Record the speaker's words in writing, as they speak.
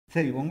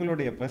சரி,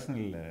 உங்களுடைய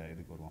பர்சனல்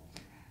இதுக்கு வருவோம்.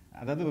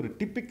 அதாவது ஒரு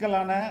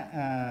டிப்பிக்கலான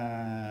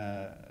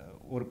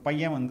ஒரு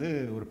பையன் வந்து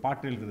ஒரு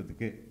பாட்டு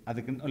எழுதுறதுக்கு,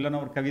 அதுக்கு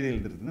இல்லைன்னா ஒரு கவிதை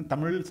எழுதுறதுக்குன்னு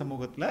தமிழ்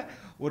சமூகத்தில்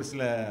ஒரு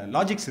சில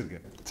லாஜிக்ஸ் இருக்கு.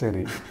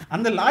 சரி,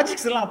 அந்த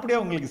லாஜிக்ஸ் எல்லாம் அப்படியே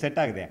உங்களுக்கு செட்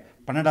ஆகுதே.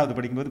 12வது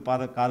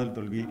படிக்கும்போது காதல்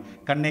தோல்வி,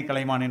 கண்ணே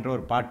கலைமான் என்ற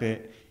ஒரு பாட்டு,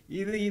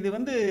 இது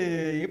வந்து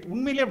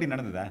உண்மையிலே அப்படி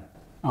நடந்ததா?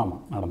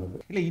 ஆமாம் நடந்தது.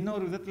 இல்லை,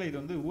 இன்னொரு விதத்தில் இது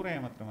வந்து ஊரை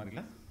ஏமாத்துற மாதிரி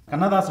இல்லை.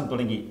 கண்ணதாசன்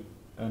தொடங்கி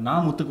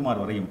நான்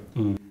முத்துக்குமார் வரையும்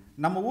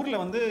நம்ம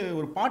ஊரில் வந்து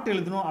ஒரு பாட்டு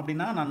எழுதணும்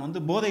அப்படின்னா, நான் வந்து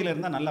போதையில்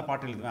இருந்தால் நல்ல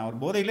பாட்டு எழுதுவேன், அவர்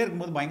போதையிலே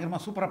இருக்கும்போது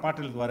பயங்கரமாக சூப்பராக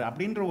பாட்டு எழுதுவார்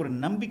அப்படின்ற ஒரு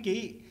நம்பிக்கை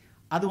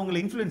அது உங்களை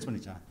இன்ஃப்ளூயன்ஸ்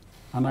பண்ணிச்சா?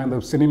 ஆனால் இந்த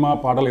சினிமா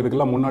பாடல்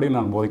இதுக்கெல்லாம் முன்னாடி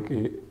நான்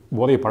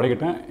போதையை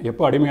பழகிட்டேன்.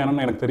 எப்போ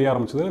அடிமையானன்னு எனக்கு தெரிய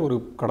ஆரம்பிச்சது ஒரு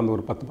கடந்த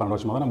ஒரு 10-12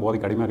 வருஷமாக தான் நான்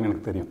போதைக்கு அடிமையானு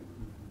எனக்கு தெரியும்.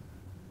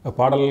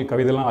 பாடல்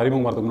கவிதைலாம்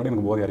அறிமுகமாகிறதுக்கு முன்னாடி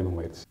எனக்கு போதை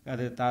அறிமுகமாயிருச்சு.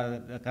 அது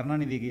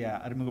கருணாநிதிக்கு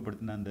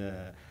அறிமுகப்படுத்தின அந்த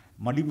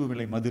மலிவு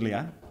விலை மதுலையா?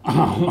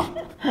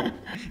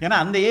 ஏன்னா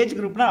அந்த ஏஜ்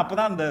குரூப்னா அப்போ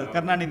தான் அந்த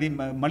கருணாநிதி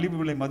மலிவு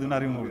விலை மதுன்னு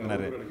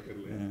அறிமுகப்படுத்தினாரு.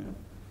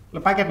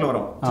 இல்லை, பாக்கெட்டில்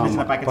வரும்,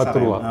 சின்ன பாக்கெட்,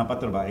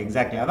 10 ரூபா.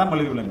 எக்ஸாக்ட்லி, அதான்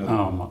மலிவு விலை மது.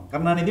 ஆமாம்,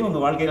 கருணாநிதி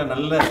உங்கள் வாழ்க்கையில்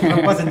நல்ல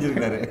சிறப்பாக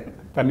செஞ்சுருக்காரு.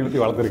 தண்ணி ஊற்றி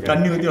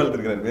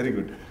வளர்த்துருக்காரு. Very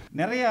good.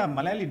 நிறைய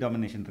மலையாளி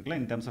டாமினேஷன் இருக்குல்ல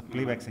இன் டர்ம்ஸ் ஆஃப்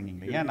ப்ளேபேக்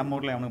சிங்கிங்ல. ஏன் நம்ம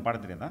ஊரில் அவனுக்கு பாட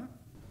தெரியாதா?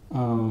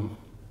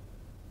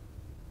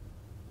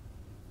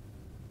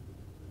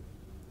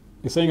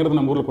 இசைங்கிறது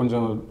நம்ம ஊரில்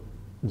கொஞ்சம்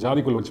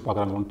ஜாதிக்குள் வச்சு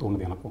பார்க்குறாங்கன்னு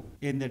தோணுது எனக்கும்.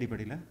 எந்த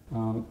அடிப்படையில்?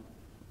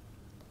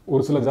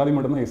 ஒரு சில ஜாதி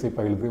மட்டும்தான் இசை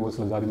பயிலுது, ஒரு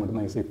சில ஜாதி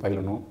மட்டும்தான் இசை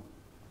பயிலணும்.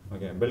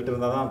 ஓகே, பெல்ட்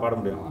இருந்தால் தான் பாட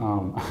முடியும்.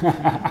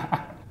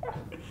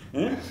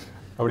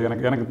 அப்படி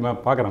எனக்கு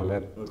நான் பார்க்குறேன்ல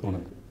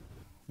தோணுது.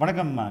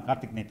 வணக்கம்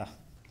கார்த்திக் நேதா.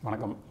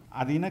 வணக்கம்.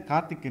 அது என்ன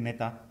கார்த்திக்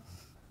நேதா?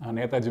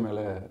 நேதாஜி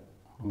மேலே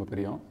ரொம்ப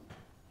பிரியம்.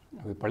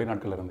 அது பள்ளி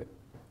நாட்கள்லேருந்து.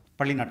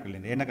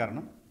 என்ன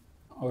காரணம்?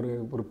 அவர்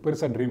ஒரு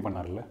பெருசாக ட்ரீம்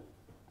பண்ணார்ல,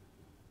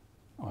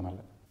 அதனால்.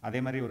 அதே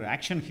மாதிரி ஒரு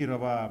ஆக்ஷன்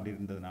ஹீரோவா அப்படி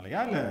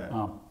இருந்ததுனாலயா இல்லை?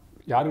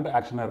 யார்கிட்ட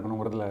ஆக்ஷனாக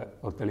இருக்கணுங்கிறதுல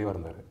ஒரு தெளிவாக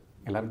இருந்தார்.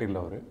 எல்லார்கிட்டையும்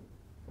இல்லை. அவர்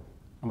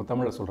நம்ம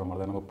தமிழில் சொல்கிற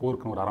மாதிரி தான், நம்ம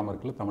போருக்குன்னு ஒரு அறம்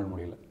இருக்குல்ல தமிழ்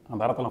மொழியில்,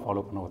 அந்த அறத்தெல்லாம்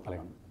ஃபாலோ பண்ண ஒரு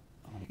தலைவன்.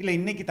 இல்லை,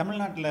 இன்னைக்கு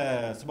தமிழ்நாட்டில்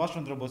சுபாஷ்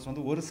சந்திர போஸ்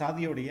வந்து ஒரு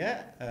சாதியோடைய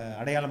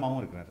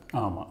அடையாளமாகவும் இருக்கிறார்.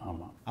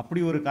 ஆமாம்.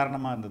 அப்படி ஒரு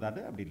காரணமாக இருந்தது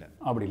அது?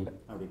 அப்படி இல்லை.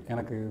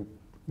 எனக்கு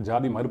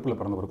ஜாதி மறுப்பில்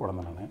பிறந்த ஒரு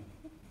குழந்தை நான்.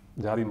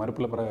 ஜாதி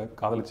மறுப்பில்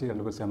காதலிச்சு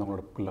 2 பேர்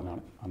சேர்ந்தவங்களோட பிள்ளை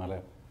நான். அதனால்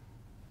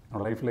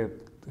என்னோடய லைஃப்பில்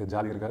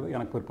ஜாதி இருக்காது,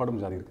 எனக்கு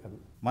பிற்பாடும் ஜாதி இருக்காது.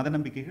 மத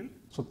நம்பிக்கைகள்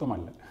சுத்தமாக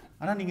இல்லை.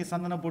 ஆனால் நீங்கள்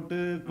சந்தனம் போட்டு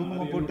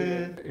குங்குமம் போட்டு,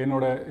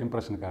 என்னோட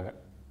இம்ப்ரெஷனுக்காக,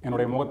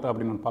 என்னுடைய முகத்தை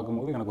அப்படின்னு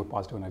பார்க்கும்போது எனக்கு ஒரு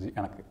பாசிட்டிவ் எனர்ஜி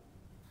எனக்கு.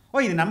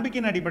 இது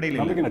நம்பிக்கையின்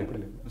அடிப்படையில்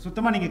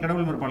சுத்தமாக நீங்கள்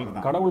கடவுள் மறுப்பாளர்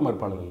தான்? கடவுள்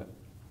மறுப்பாளர் இல்லை,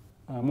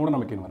 மூட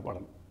நம்பிக்கையின்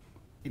மறுப்பாளர்.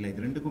 இல்லை,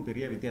 இது ரெண்டுக்கும்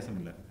பெரிய வித்தியாசம்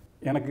இல்லை.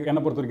 என்னை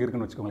பொறுத்த வரைக்கும்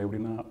இருக்குன்னு வச்சுக்கோங்களேன்.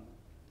 எப்படின்னா,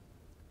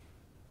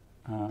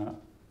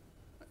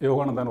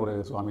 யோகானந்தான் ஒரு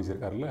சுவாமிஜி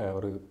இருக்கார்ல,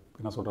 அவர்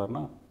என்ன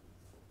சொல்கிறாருன்னா,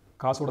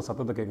 காசோட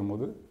சத்தத்தை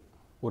கேட்கும்போது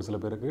ஒரு சில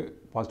பேருக்கு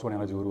பாசிட்டிவான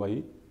எனர்ஜி உருவாகி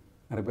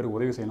நிறைய பேருக்கு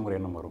உதவி செய்யணும் ஒரு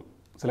எண்ணம் வரும்.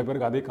 சில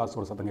பேருக்கு அதே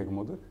காசோட சத்தம்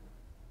கேட்கும்போது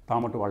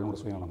தான் மட்டும் வாழணும் ஒரு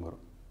சுயநலம்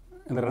வரும்.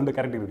 இந்த 2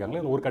 கேரக்டர்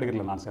இருக்காங்களே, ஒரு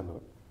கேட்டகரியில் நான்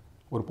சேர்ந்தது.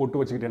 ஒரு பொட்டு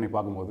வச்சுக்கிட்டு என்னை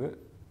பார்க்கும்போது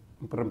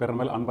பிற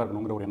மேல் அன்பாக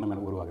இருக்கணுங்கிற ஒரு எண்ணம்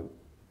எனக்கு உருவாகுது.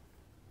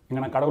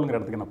 இங்கே நான் கடவுளுங்கிற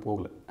இடத்துக்கு நான்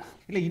போகலை.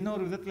 இல்லை,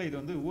 இன்னொரு விதத்தில் இது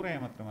வந்து ஊரை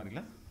ஏமாத்துற மாதிரி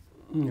இல்லை?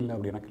 இல்லை,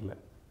 அப்படி எனக்கு இல்லை.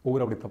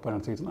 ஊர் அப்படி தப்பாக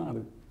நினச்சிக்கிச்சுன்னா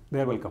அது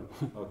தேர் வெல்கம்.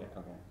 ஓகே.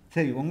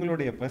 சரி,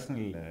 உங்களுடைய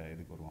பர்சனல்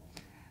இதுக்கு வருவோம்.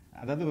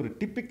 அதாவது ஒரு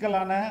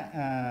டிப்பிக்கலான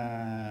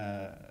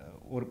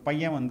ஒரு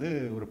பையன் வந்து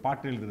ஒரு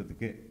பாட்டு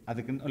எழுதுறதுக்கு,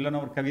 அதுக்கு இல்லைன்னா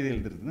ஒரு கவிதை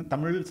எழுதுறதுக்குன்னு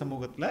தமிழ்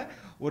சமூகத்தில்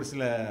ஒரு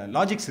சில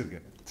லாஜிக்ஸ்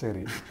இருக்குது.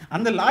 சரி,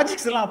 அந்த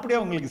லாஜிக்ஸ் எல்லாம் அப்படியே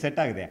உங்களுக்கு செட்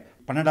ஆகுதே.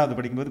 12வது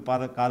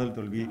படிக்கும்போது காதல்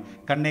தோல்வி,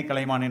 கண்ணே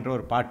கலைமான் என்ற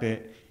ஒரு பாட்டு,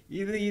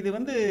 இது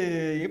வந்து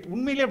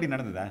உண்மையிலே அப்படி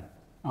நடந்ததா?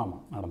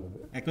 ஆமாம் நடந்தது.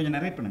 கொஞ்சம்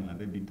நிறைய பண்ணுங்களா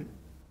அது எப்படின்ட்டு?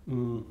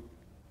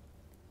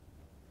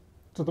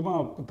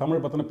 சுத்தமாக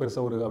தமிழ் பற்றின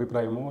பெருசாக ஒரு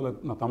அபிப்பிராயமோ இல்லை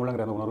நான்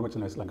தமிழங்கிற அந்த உணர்வு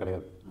சின்ன வயசுலாம்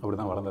கிடையாது. அப்படி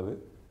தான் வளர்ந்தது.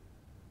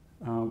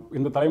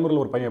 இந்த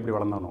தலைமுறையில் ஒரு பையன் எப்படி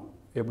வளர்ந்தானோ,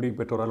 எப்படி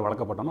பெற்றோரால்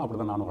வளர்க்கப்பட்டானோ அப்படி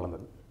தான் நானும்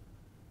வளர்ந்தது.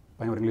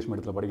 பையன் ஒரு இங்கிலீஷ்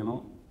மீடியத்தில்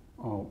படிக்கணும்,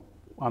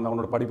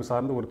 அவனோட படிப்பு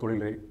சார்ந்து ஒரு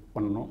தொழிலை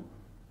பண்ணணும்,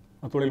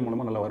 தொழில்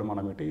மூலமாக நல்ல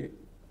வருமானம் ஈட்டி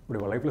இப்படி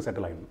லைஃப்பில்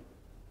செட்டில் ஆகிடணும்.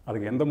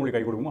 அதுக்கு எந்த மொழி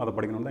கை கொடுக்குமோ அதை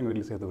படிக்கணும்னு தான் எங்கள்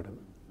வீட்டில் சேர்த்து விட்டது.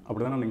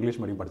 அப்படி தான் நான்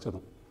இங்கிலீஷ் மீடியம்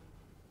படித்ததும்.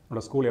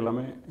 என்னோடய ஸ்கூல்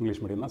எல்லாமே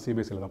இங்கிலீஷ் மீடியம் தான்,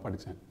 சிபிஎஸ்சியில் தான்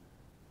படித்தேன்.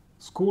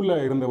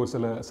 ஸ்கூலில் இருந்த ஒரு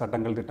சில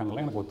சட்டங்கள்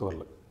திட்டங்கள்லாம் எனக்கு ஒத்து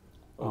வரல.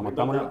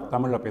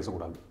 தமிழில்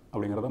பேசக்கூடாது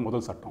அப்படிங்கிறத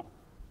முதல் சட்டம்.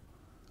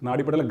 நான்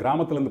அடிப்படையில்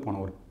கிராமத்துலேருந்து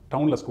போனேன். ஒரு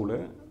டவுனில் ஸ்கூலு,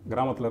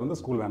 கிராமத்துலேருந்து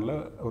ஸ்கூல் வேனில்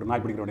ஒரு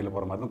நாய் பிடிக்கிற வண்டியில்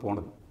போகிற மாதிரி தான்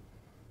போனது.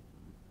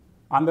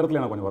 அந்த இடத்துல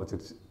எனக்கு கொஞ்சம்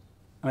உரைச்சிருச்சு.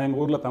 ஆனால்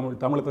எங்கள் ஊரில்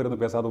தமிழத்தில் இருந்து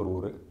பேசாத ஒரு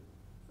ஊர்,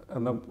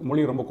 அந்த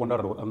மொழி ரொம்ப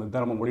கொண்டாடுற ஊர்,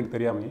 அந்த நம்ம மொழின்னு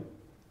தெரியாமல்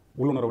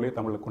உள்ளுணர்வுலேயே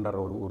தமிழில் கொண்டாடுற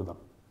ஒரு ஊர் தான்.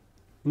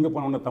 இங்கே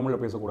போனோன்னே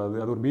தமிழில் பேசக்கூடாது,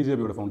 அது ஒரு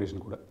பிஜேபியோட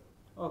ஃபவுண்டேஷன் கூட.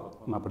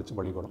 நான் படித்த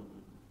பள்ளிக்கூடம்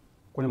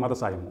கொஞ்சம் மத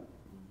சாயமும்.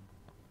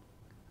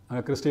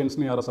 அங்கே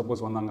கிறிஸ்டியன்ஸ்னு யாரோ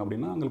சப்போஸ் வந்தாங்க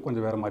அப்படின்னா அங்களுக்கு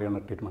கொஞ்சம் வேறு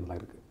மாதிரியான ட்ரீட்மெண்ட்லாம்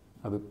இருக்குது.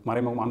 அது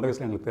மறைமுகம் அந்த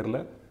வயசில் எங்களுக்கு தெரில,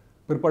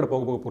 பிற்பாடு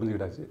போக போக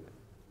புரிஞ்சுக்கிட்டாச்சு.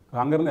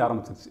 அங்கேருந்து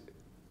ஆரம்பிச்சிருச்சு.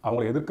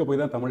 அவங்கள எதிர்க்க போய்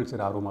தான் தமிழ்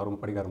சரி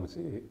ஆர்வம் படிக்க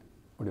ஆரம்பித்து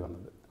அப்படி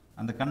வந்தது.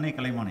 அந்த கண்ணை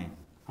கலைமானே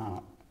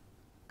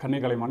கண்ணை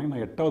கலைமானே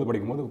நான் 8வது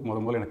படிக்கும்போது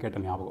முதல்ல எனக்கு கேட்ட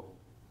ஞாபகம்.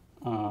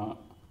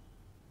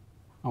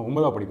 நான்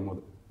 9வது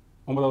படிக்கும்போது,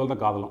 9வது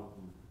தான் காதலும்.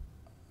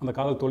 அந்த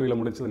காதல் தோல்வியில்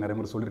முடிச்சது நிறைய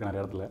முறை சொல்லியிருக்கேன்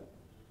நிறைய இடத்துல.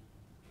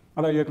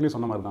 அதான் ஏற்கனவே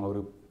சொன்ன மாதிரி தான்,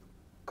 ஒரு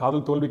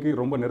காதல் தோல்விக்கு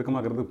ரொம்ப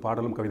நெருக்கமாக இருக்கிறது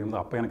பாடலும் கவிதையும்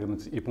தான் அப்போ எனக்கு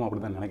இருந்துச்சு. இப்பவும்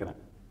அப்படி தான் நினைக்கிறேன்.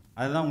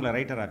 அதுதான் உங்களை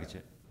ரைட்டர் ஆக்குச்சு.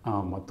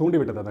 ஆமாம், தூண்டி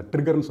விட்டது அந்த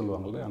ட்ரிகர்னு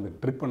சொல்லுவாங்கல்ல, அந்த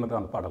ட்ரிக் பண்ணது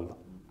அந்த பாடல்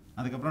தான்.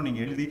 அதுக்கப்புறம்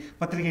நீங்கள் எழுதி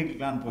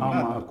பத்திரிகைலாம்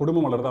ஆமாம்,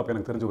 குடும்ப மலர் தான் அப்போ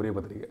எனக்கு தெரிஞ்ச ஒரே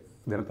பத்திரிகை.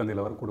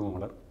 தினத்தந்தியில் வர குடும்ப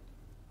மலர்.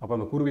 அப்போ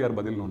அந்த குருவியார்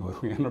பதில்னு ஒன்று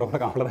வரும். என்னோட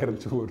பழக்கம் அவ்வளோதான்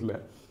இருந்துச்சு ஊரில்.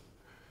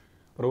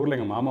 ஒரு ஊரில்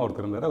எங்கள் மாமா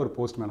ஒருத்தர் இருந்தார், அவர்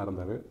போஸ்ட்மேனாக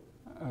இருந்தார்.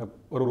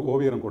 ஒரு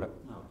ஓவியரும் கூட.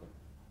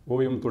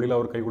 ஓவியம் தொழிலாக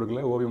அவர் கை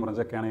கொடுக்கல, ஓவியம்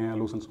வரைஞ்சா கேனையா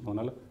லூசுன்னு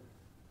சொன்னதுனால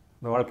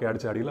இந்த வாழ்க்கை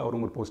அடிச்சு அடியில்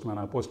அவரும் ஒரு போஸ்ட்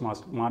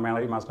மாஸ்டர்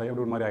மேலாகி மாஸ்டர் ஆகி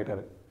அப்படி ஒரு மாதிரி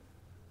ஆகிட்டார்.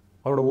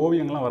 அவரோட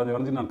ஓவியங்கள்லாம்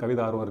வரைஞ்சி நான்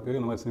கவிதை ஆர்வம் இருக்குது,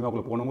 இந்த மாதிரி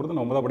சினிமாக்குள்ளே போகணுங்கிறது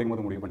நான் 9ஆம்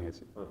படிக்கும்போது முடிவு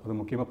பண்ணியாச்சு. அது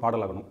முக்கியமாக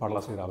பாடலாகணும்,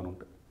 பாடலாசிரியர்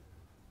ஆகணும்ட்டு.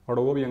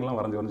 அவரோட ஓவியங்கள்லாம்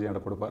வரைஞ்சி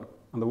என்கிட்ட கொடுப்பார்.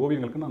 அந்த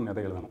ஓவியங்களுக்கு நான்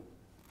எதை எழுதணும்,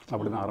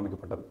 அப்படி தான்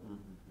ஆரம்பிக்கப்பட்டது.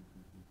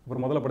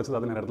 அப்புறம் முதல்ல படித்தது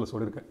அது நிறைய இடத்துல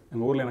சொல்லியிருக்கேன்.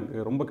 எங்கள் ஊரில்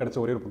எனக்கு ரொம்ப கிடைச்ச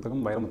ஒரே ஒரு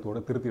புத்தகம் வைரமுத்தோட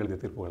திருத்தி எழுதிய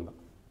தீர்ப்புகள் தான்.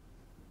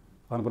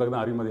 அதன் பிறகு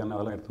தான் அறிமதி அண்ணன்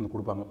அதெல்லாம் எடுத்து வந்து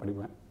கொடுப்பாங்க,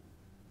 படிப்பேன்.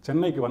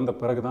 சென்னைக்கு வந்த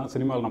பிறகு தான்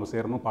சினிமாவில் நம்ம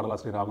சேரணும்,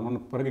 பாடலாசிரியர்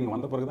ஆகணும்னு பிறகு இங்கே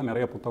வந்த பிறகு தான்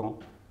நிறைய புத்தகம்,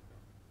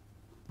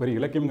 பெரிய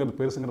இலக்கியங்கிறது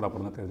பெருசுங்கிறது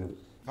அப்புறம் தான் தெரிஞ்சது.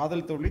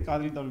 காதல்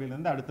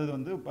தோல்வியிலேருந்து அடுத்தது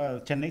வந்து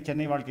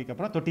சென்னை வாழ்க்கைக்கு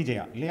அப்புறம் தொட்டி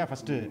ஜெயா இல்லையா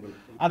ஃபஸ்ட்டு.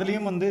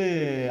 அதுலேயும் வந்து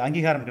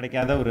அங்கீகாரம்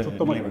கிடைக்காத ஒரு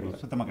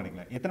சுத்தமாக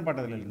கிடைக்கல. எத்தனை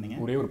பாட்டு அதில் எழுதினீங்க?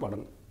 ஒரே ஒரு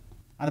பாடல்.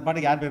 அந்த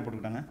பாட்டுக்கு யார் பேர்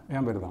போட்டுக்கிட்டாங்க?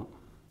 என் பேர் தான்.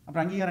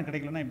 அப்புறம் அங்கீகாரம்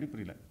கிடைக்கலன்னா எப்படி?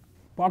 புரியல.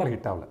 பாடல்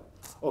ஹிட் ஆகல.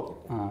 ஓகே,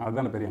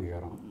 அதுதானே பெரிய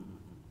அங்கீகாரம்.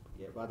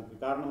 அதுக்கு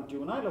காரணம்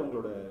டியூனா இல்லை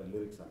உங்களோட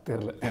லிரிக்ஸா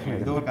தெரியல,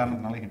 ஏதோ ஒரு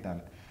காரணத்தினால ஹிட்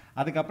ஆகல.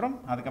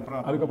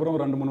 அதுக்கப்புறம்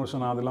 2-3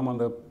 வருஷம் நான் அது இல்லாமல்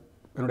அந்த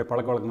என்னுடைய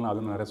பழக்க வழக்கங்கள்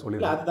அது நிறைய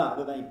சொல்லிடுறேன்.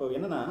 அதுதான் இப்போ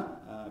என்னன்னா,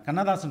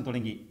 கண்ணதாசன்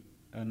தொடங்கி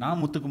நான்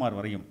முத்துக்குமார்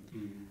வரையும்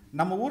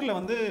நம்ம ஊரில்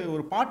வந்து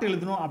ஒரு பாட்டு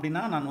எழுதணும்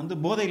அப்படின்னா நான் வந்து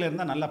போதையில்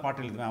இருந்தால் நல்ல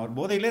பாட்டு எழுதுவேன், அவர்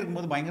போதையிலே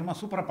இருக்கும்போது பயங்கரமாக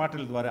சூப்பராக பாட்டு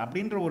எழுதுவார்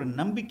அப்படின்ற ஒரு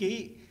நம்பிக்கை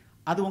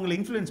அது உங்களை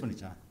இன்ஃப்ளூயன்ஸ்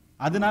பண்ணிச்சா?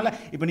 அதனால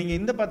இப்போ நீங்கள்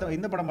இந்த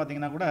படம்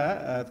பார்த்தீங்கன்னா கூட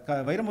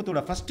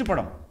வைரமுத்தோட ஃபர்ஸ்ட்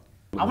படம்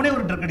அவனே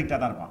ஒரு ட்ரக் அடிக்டாக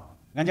தான் இருப்பான்.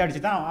 கஞ்சா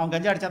அடிச்சு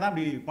தான்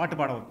அப்படி பாட்டு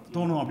பாட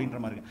தோணும் அப்படின்ற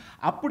மாதிரி இருக்கு.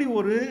 அப்படி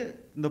ஒரு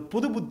இந்த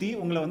பொது புத்தி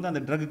உங்களை வந்து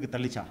அந்த ட்ரக்குக்கு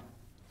தள்ளிச்சா?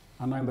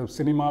 ஆனால் இந்த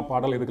சினிமா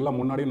பாடல் இதுக்கெல்லாம்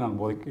முன்னாடி நான்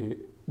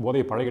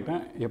போதையை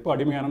பழகிட்டேன். எப்போ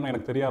அடிமையானன்னு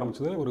எனக்கு தெரிய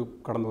ஆரம்பிச்சது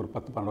கடந்த ஒரு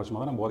 10-12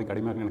 வருஷமாக தான் நான் போதைக்கு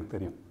அடிமையானு எனக்கு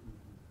தெரியும்.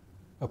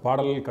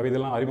 பாடல்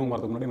கவிதைலாம் அறிமுகம்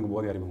வரதுக்கு முன்னாடி எனக்கு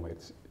போதை அறிமுகம்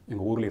ஆயிடுச்சு.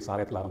 எங்கள் ஊர்லேயே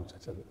சாரியத்தில்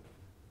ஆரம்பிச்சாச்சு.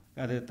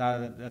 அது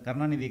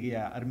கருணாநிதிக்கு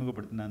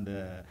அறிமுகப்படுத்தின அந்த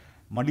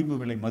மலிவு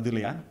விலை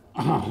மதுலையா?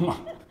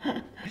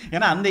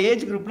 ஏன்னா அந்த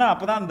ஏஜ் குரூப்னா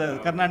அப்போ தான் அந்த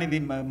கருணாநிதி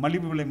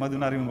மலிவு விலை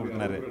மதுன்னு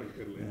அறிமுகப்படுத்தினாரு.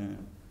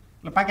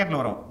 இல்லை பாக்கெட்டில்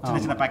வரும்,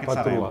 சின்ன பாக்கெட்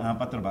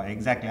 10 ரூபாய்.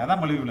 எக்ஸாக்ட்லி,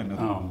 அதான் மலிவு விலை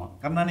மது.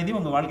 கருணாநிதி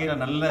உங்கள்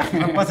வாழ்க்கையில் நல்ல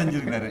சிறப்பாக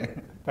செஞ்சுருக்காரு.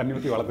 தண்ணி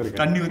ஊற்றி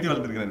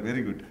வளர்த்துருக்காரு.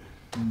 Very good.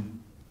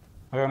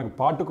 அது எனக்கு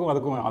பாட்டுக்கும்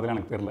அதுக்கும் அதில்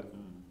எனக்கு தெரியல.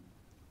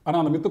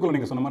 ஆனால் அந்த மித்துக்குள்ளே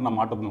நீங்கள் சொன்ன மாதிரி நான்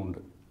மாட்டதுன்னு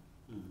உண்டு.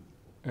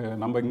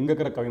 நம்ம இங்கே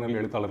இருக்கிற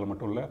கவிஞர்கள் எழுத்தாளர்கள்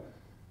மட்டும் இல்லை,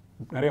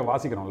 நிறைய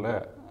வாசிக்கிறோம்ல,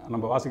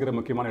 நம்ம வாசிக்கிற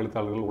முக்கியமான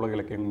எழுத்தாளர்கள், உலக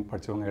இலக்கியம்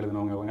படித்தவங்க,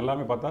 எழுதினவங்க, அவங்க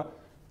எல்லாமே பார்த்தா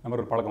நம்ம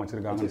ஒரு பழக்கம்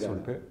வச்சுருக்காங்கன்னு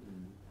சொல்லிட்டு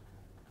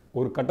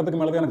ஒரு கட்டத்துக்கு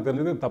மேலே தான் எனக்கு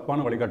தெரிஞ்சது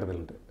தப்பான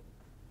வழிகாட்டுதல்ன்ட்டு.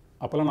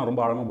 அப்போல்லாம் நான்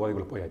ரொம்ப ஆழமாக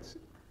போதைக்குள்ளே போயாச்சு.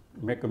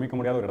 மீட்க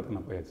முடியாத ஒரு இடத்துல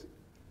நான் போயாச்சு.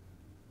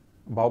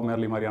 பாப்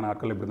மேர்லி மாதிரியான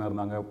ஆட்கள் இப்படி தான்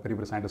இருந்தாங்க, பெரிய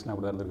பெரிய சயின்டிஸ்ட்லாம்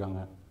இப்படி தான்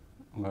இருந்திருக்காங்க,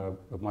 அவங்க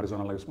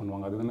மரிசோனெல்லாம் யூஸ்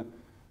பண்ணுவாங்க. அதுன்னு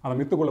அந்த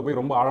மித்துக்குள்ளே போய்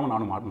ரொம்ப ஆழமாக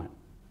நானும் மாட்டினேன்.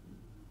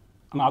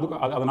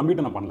 ஆனால் அதை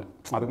நம்பிட்டு நான் பண்ணல.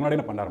 அதுக்கு முன்னாடி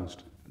நான் பண்ண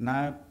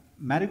ஆரம்பிச்சிட்டேன்.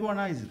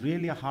 marijuana is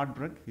really a hard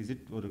drug. is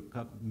it ஒரு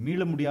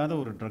மீள முடியாத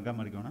ஒரு ட்ரக்கா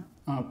marijuana?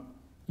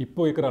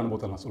 இப்போ இருக்கிற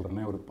அனுபவத்தை நான்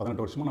சொல்கிறேன். ஒரு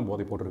 18 வருஷமாக நான்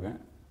போதை போட்டிருக்கேன்.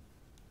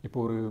 இப்போ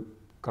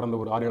கடந்த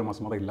ஒரு 6-7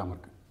 மாதமாக தான் இல்லாமல்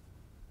இருக்கேன்.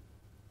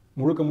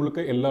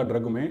 முழுக்க எல்லா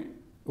ட்ரக்குமே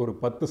ஒரு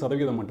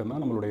 10%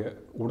 மட்டும்தான் நம்மளுடைய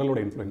உடலோட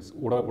இன்ஃப்ளூயன்ஸ்,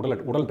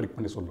 உடல் ட்ரிக்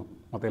பண்ணி சொல்லும்.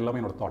 மற்ற எல்லாமே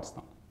என்னோட தாட்ஸ்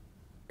தான்.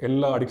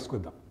 எல்லா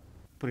அடிக்ஸ்க்கும் தான்.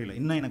 புரியல.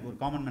 இன்னும் எனக்கு ஒரு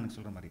காமன் மேனுக்கு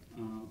சொல்கிற மாதிரி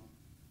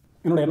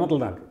என்னோட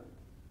எண்ணத்தில் தான் இருக்குது.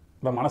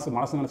 இந்த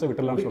மனசு நினச்சா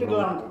விட்டுடலாம்னு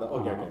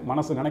சொல்கிறோம்.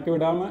 மனசு நினைக்க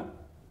விடாமல்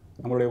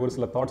நம்மளுடைய ஒரு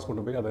சில தாட்ஸ்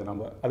கொண்டு போய் அதை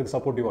நம்ம அதுக்கு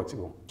சப்போர்ட்டிவாக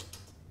வச்சுக்குவோம்.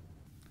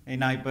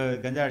 நான் இப்போ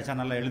கஞ்சா அடித்தா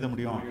நல்லா எழுத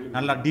முடியும்,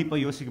 நல்லா டீப்பாக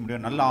யோசிக்க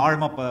முடியும், நல்லா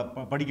ஆழமாக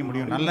படிக்க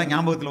முடியும், நல்லா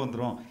ஞாபகத்தில்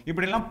வந்துடும்,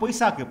 இப்படிலாம்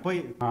போய்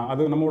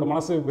அது நம்மளோட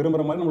மனசு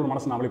விரும்புகிற மாதிரி நம்மளோட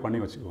மனசு நாமளே பண்ணி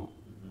வச்சுக்குவோம்.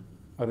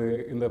 அது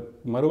இந்த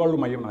மறுவாழ்வு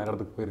மையம் நான்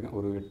இடத்துக்கு போயிருக்கேன்,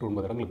 ஒரு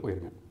 8-9 இடங்களுக்கு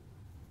போயிருக்கேன்.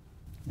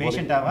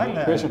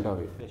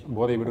 பேஷண்ட்டாகவே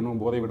போதை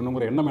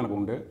விடணுங்கிற எண்ணம் எனக்கு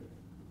உண்டு.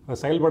 அதை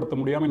செயல்படுத்த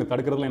முடியாமல் எனக்கு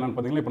தடுக்கிறதுல என்னென்னு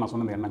பார்த்தீங்கன்னா இப்போ நான்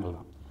சொன்ன எண்ணங்கள்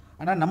தான்.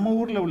 ஆனால் நம்ம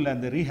ஊரில் உள்ள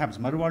அந்த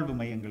ரீஹாப்ஸ் மறுவாழ்வு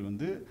மையங்கள்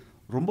வந்து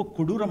ரொம்ப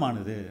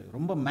கொடூரமானது,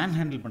 ரொம்ப மேன்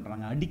ஹேண்டில்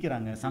பண்ணுறாங்க,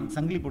 அடிக்கிறாங்க,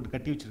 சங்கிலி போட்டு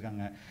கட்டி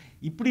வச்சுருக்காங்க,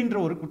 இப்படின்ற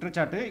ஒரு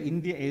குற்றச்சாட்டு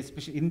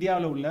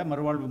இந்தியாவில் உள்ள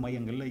மறுவாழ்வு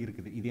மையங்களில்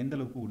இருக்குது. இது எந்த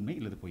அளவுக்கு உண்மை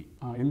இல்லது போய்?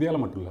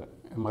 இந்தியாவில் மட்டும் இல்லை,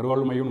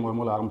 மறுவாழ்வு மையம்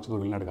முதல்ல ஆரம்பிச்சது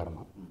ஒரு வெளிநாடுக்காரன்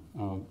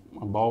தான்.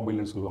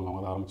 பாபில்னு சொல்லுவாங்க,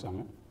 அவங்க தான்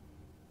ஆரம்பித்தாங்க.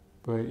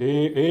 இப்போ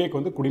ஏஏக்கு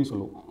வந்து குடின்னு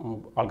சொல்லுவோம்,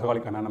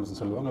 ஆல்கஹாலிக்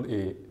அனானமஸ்ன்னு சொல்லுவாங்க.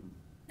 அது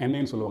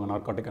என்ஏன்னு சொல்லுவாங்க,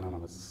 நார்காட்டிக்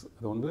அனானமஸ்.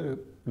 அது வந்து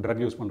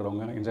ட்ரக் யூஸ்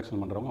பண்ணுறவங்க,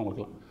 இன்ஜெக்ஷன் பண்ணுறவங்க,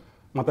 அவங்களுக்குலாம்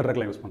மற்ற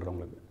ட்ரக்லாம் யூஸ்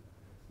பண்ணுறவங்களுக்கு.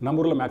 நம்ம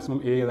ஊரில்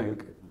மேக்ஸிமம் ஏஏ தான்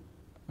இருக்குது.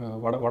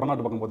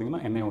 வடநாட்டு பக்கம்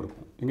பார்த்தீங்கன்னா எண்ணெயும்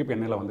இருக்கும். இங்கே இப்போ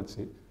எண்ணெயில்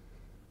வந்துச்சு.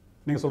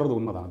 நீங்கள் சொல்கிறது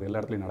உண்மை தான், அது எல்லா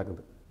இடத்துலையும்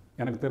நடக்குது.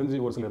 எனக்கு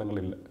தெரிஞ்சு ஒரு சில இடங்கள்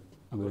இல்லை,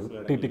 அது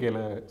டிடிகேயில்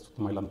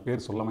சுத்தமாக இல்லை. அந்த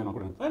பேர் சொல்லாமல் நான்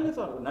கூட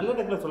நல்ல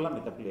இடங்களில்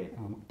சொல்லாமல் தப்பில்லையே.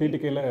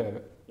 டிடிகேயில்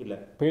இல்லை,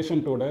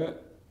 பேஷண்ட்டோட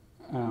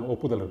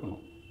ஒப்புதல்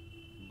இருக்கணும்.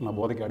 நான்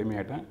போதைக்கு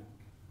அடிமையாயிட்டேன்,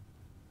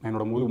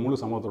 என்னோட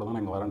முழு சமூகத்தோடு தான்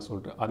நான் இங்கே வரேன்னு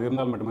சொல்லிட்டு அது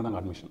இருந்தால் மட்டுமே தான்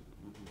அட்மிஷன்.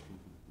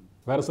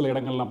 வேறு சில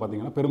இடங்கள்லாம்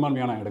பார்த்தீங்கன்னா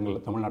பெரும்பான்மையான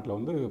இடங்கள் தமிழ்நாட்டில்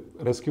வந்து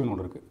ரெஸ்கியூன்னு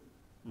ஒன்று இருக்குது,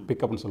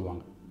 பிக்கப்னு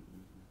சொல்லுவாங்க.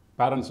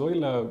 பேரண்ட்ஸோ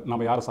இல்லை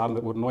நம்ம யாரை சார்ந்து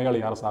ஒரு நோயாளி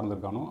யாரை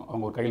சார்ந்திருக்கானோ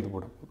அவங்க ஒரு கையெழுத்து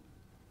போட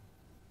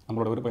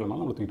நம்மளோட விருப்பம்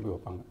இல்லைனாலும் நம்மளை தூக்கிட்டு போய்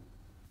வைப்பாங்க.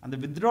 அந்த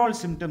வித்ட்ராவல்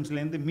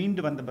சிம்டம்ஸ்லேருந்து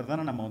மீண்டு வந்த பிறகு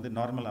தானே நம்ம வந்து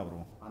நார்மலாக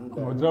வருவோம்.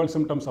 அந்த வித்ட்ராவல்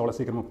சிம்டம்ஸ் அவ்வளோ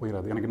சீக்கிரமாக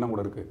போயிடாது. எனக்கு இன்னும்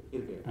கூட இருக்குது.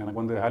 எனக்கு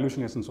வந்து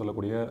ஹாலுசினேஷன்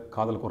சொல்லக்கூடிய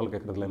காதல் குரல்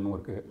கேட்குறதுல இன்னும்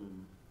இருக்குது.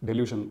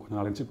 டெலியூஷன் கொஞ்சம்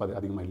நாள் இருந்துச்சு, அது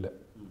அதிகமாக இல்லை.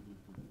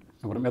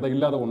 அப்புறம் எதாவது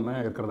இல்லாத ஒன்று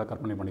இருக்கிறதா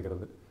கற்பனை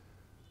பண்ணிக்கிறது.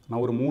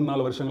 நான் ஒரு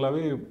 3-4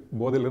 வருஷங்களாகவே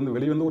போதையிலேருந்து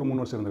வெளியே வந்து ஒரு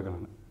 3 வருஷம் இருந்திருக்கேன்.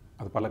 நான்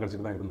அது பல்ல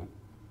கடிச்சிட்டு தான் இருந்தேன்.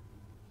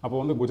 அப்போ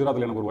வந்து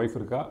குஜராத்தில் எனக்கு ஒரு ஒய்ஃப்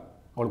இருக்கா,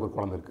 அவளுக்கு ஒரு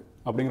குழந்தை இருக்குது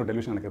அப்படிங்கிற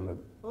டெலிவிஷன் எனக்கு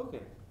இருந்தது. ஓகே,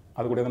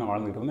 அது கூட தான் நான்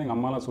வாழ்ந்துட்டு இருந்தேன். எங்கள்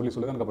அம்மாலாம் சொல்லி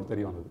தான் எனக்கு அப்புறம்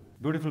தெரிய வந்தது.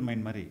 பியூட்டிஃபுல்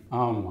மைண்ட் மாதிரி.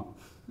 ஆமாம்,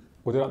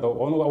 குஜராத்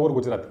ஒவ்வொரு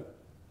குஜராத்தி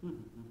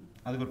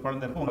அதுக்கு ஒரு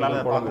குழந்தை இருக்கும், உங்களால்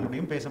பார்க்க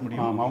முடியும், பேச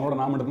முடியும். ஆமாம், அவங்களோட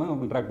நான் மட்டும் தான்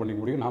இன்ட்ராக்ட் பண்ணிக்க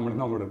முடியும், நான் மட்டும்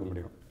தான் அவங்களோட இருக்க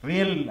முடியும்.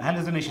 ரியல்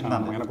ஹாலுசினேஷன்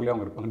தான் எனக்குள்ளே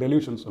அவங்க இருப்பாங்க,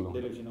 டெலிவிஷன் சொல்லுவாங்க.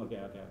 Okay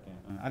okay okay.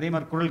 அதே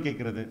மாதிரி குரல்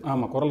கேட்குறது.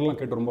 ஆமாம், குரல்லாம்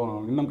கேட்டு ரொம்ப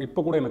இன்னும்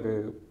இப்போ கூட எனக்கு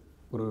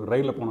ஒரு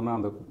ரயிலில் போனோம்னா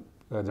அந்த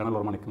ஜன்னல்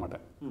ஓரமாக நிற்க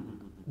மாட்டேன்.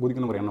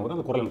 குதிக்கணும் ஒரு எண்ணம் வரும்,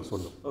 அந்த குரல் எனக்கு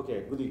சொல்லும். ஓகே,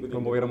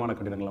 ரொம்ப உயரமான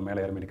கட்டிடங்களை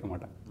மேலே யாருமே நிற்க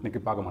மாட்டேன், நிற்க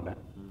பார்க்க மாட்டேன்.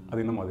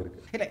 அது இன்னும் அது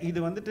இருக்குது. இல்லை, இது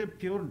வந்துட்டு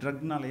பியூர்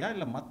ட்ரக்னாலையா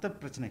இல்லை மற்ற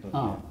பிரச்சனைகள்?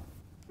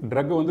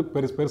 ட்ரக் வந்து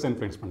பெருசு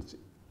இன்ஃப்ளூயன்ஸ் பண்ணிச்சு.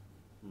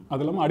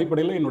 அது இல்லாமல்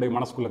அடிப்படையில் என்னுடைய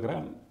மனசுக்குள்ள இருக்கிற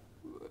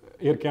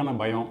இயற்கையான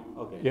பயம்,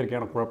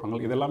 இயற்கையான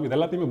குழப்பங்கள் இது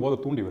எல்லாத்தையுமே போதை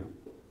தூண்டி விடும்.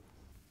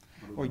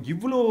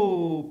 இவ்வளோ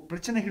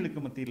பிரச்சனைகளுக்கு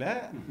மத்தியில்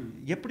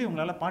எப்படி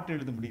உங்களால் பாட்டு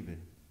எழுத முடியுது?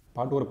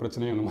 பாட்டு ஒரு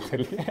பிரச்சனையும் ஒன்றும்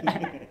தெரியல.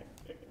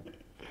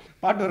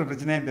 பாட்டு ஒரு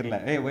பிரச்சனையே தெரியல.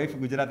 ஒய்ஃப்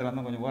குஜராத்தில்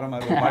வந்து கொஞ்சம்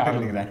ஓரமாக பாட்டு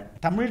எழுதுகிறேன்.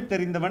 தமிழ்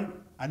தெரிந்தவன்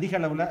அதிக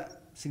அளவில்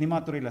சினிமா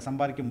துறையில்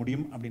சம்பாதிக்க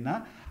முடியும் அப்படின்னா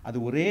அது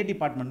ஒரே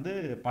டிபார்ட்மெண்ட்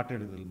பாட்டு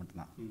எழுதுதல்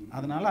மட்டும்தான்.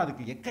 அதனால்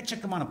அதுக்கு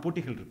எக்கச்சக்கமான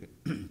போட்டிகள்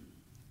இருக்குது.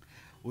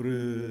 ஒரு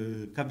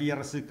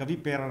கவியரசு, கவி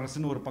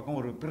பேரரசுன்னு ஒரு பக்கம்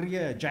ஒரு பெரிய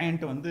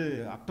ஜாயண்ட் வந்து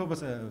அக்டோபர்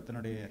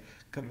தன்னுடைய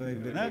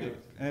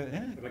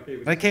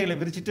ரெக்கைகளை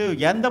விரிச்சிட்டு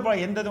எந்த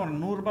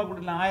 100 ரூபா கூட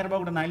இல்லை 1000 ரூபா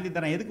கூட நான் எழுதி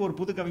தரேன், எதுக்கு ஒரு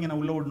புது கவிஞனை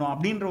உள்ளே விடணும்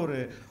அப்படின்ற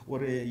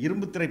ஒரு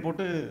இரும்பு திரை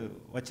போட்டு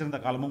வச்சுருந்த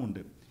காலமும்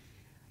உண்டு.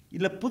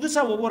 இல்லை,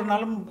 புதுசாக ஒவ்வொரு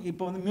நாளும்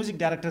இப்போ வந்து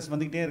மியூசிக் டைரக்டர்ஸ்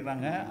வந்துக்கிட்டே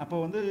இருக்கிறாங்க. அப்போ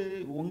வந்து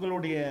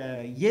உங்களுடைய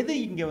எது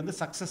இங்கே வந்து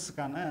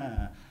சக்ஸஸுக்கான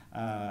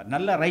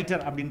நல்ல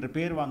ரைட்டர் அப்படின்ற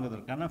பேர்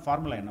வாங்குவதற்கான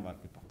ஃபார்முலா என்னவா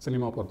இருக்கு? இப்போ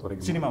சினிமா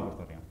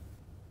பொறுத்தவரைக்கும்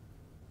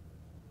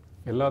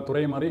எல்லா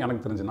துறையும் மாதிரி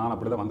எனக்கு தெரிஞ்சு நான்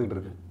அப்படி தான் வந்துகிட்டு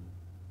இருக்கேன்.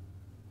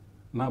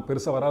 நான்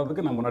பெருசாக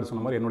வராதுக்கு நான் முன்னாடி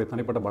சொன்ன மாதிரி என்னுடைய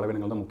தனிப்பட்ட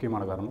பலவீனங்கள் தான்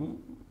முக்கியமான காரணம்.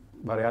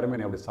 வேறு யாருமே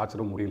என்னை அப்படி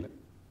சாச்சிடவும் முடியல.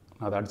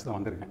 நான் அதை அடிச்சு தான்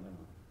வந்திருக்கேன்.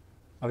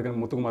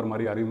 அதுக்கு முத்துக்குமார்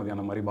மாதிரி, அறிவுமதி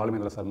அந்த மாதிரி,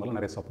 பாலுமேந்திர சார் மாதிரிலாம்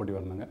நிறைய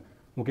சப்போர்ட்டிவாக இருந்தாங்க.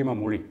 முக்கியமாக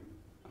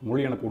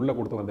மொழி எனக்கு உள்ளே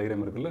கொடுத்த ஒரு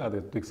தைரியம் இருக்குல்ல,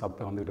 அது தூக்கி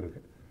சாப்பிட்டு வந்துகிட்டு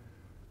இருக்கு.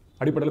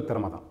 அடிப்படையில்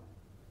திறமை தான்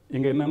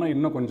இங்கே என்னென்னா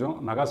இன்னும் கொஞ்சம்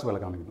நகாசு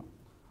வேலை காமிக்கணும்.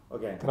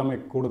 ஓகே, திறமை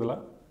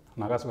கூடுதலாக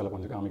நகாசு வேலை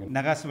கொஞ்சம் காமிக்கணும்.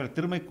 நகாசு வேலை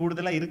திறமை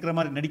கூடுதலாக இருக்கிற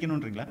மாதிரி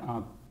நடிக்கணுன்றீங்களா?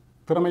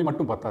 திறமை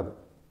மட்டும் பத்தாது,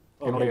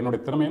 என்னுடைய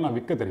திறமையை நான்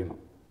விற்க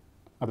தெரியணும்.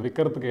 அது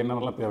விற்கிறதுக்கு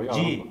என்னென்னலாம் தேவையோ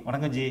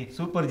வணக்கம் ஜி,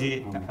 சூப்பர் ஜி,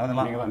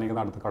 நீங்கள்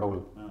தான் அடுத்த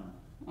கடவுள்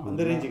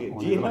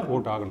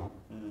போட்டு ஆகணும்.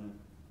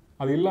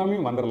 அது எல்லாமே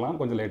வந்துடலாம்,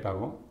 கொஞ்சம் லேட்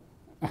ஆகும்.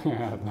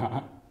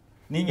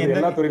 நீங்கள்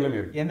எல்லா துறையிலுமே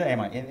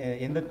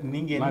இருக்கு.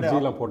 நீங்கள்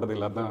ஜிலாம் போட்டது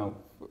இல்லை. அதுதான்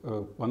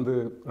வந்து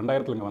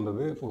 2000 இங்கே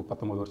வந்தது,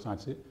 19 வருஷம்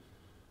ஆச்சு.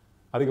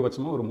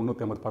 அதிகபட்சமாக ஒரு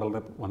 350 பாடல்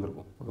தான்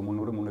வந்திருக்கும். ஒரு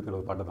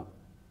 300-320 பாட்டு தான்.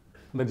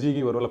 இந்த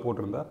ஜிகி ஒரு வேலை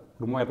போட்டிருந்தா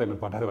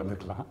 3500 பாட்டாவது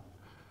வந்திருக்கலாம்.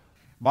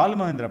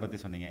 பாலுமகேந்திரா பற்றி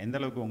சொன்னீங்க, எந்த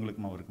அளவுக்கு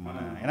உங்களுக்குமா இருக்குமா?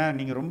 ஏன்னா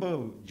நீங்கள் ரொம்ப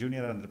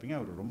ஜூனியராக இருந்திருப்பீங்க,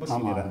 அவர் ரொம்ப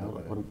சீனியராக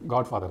இருந்திருப்பார். ஒரு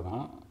காட் ஃபாதர்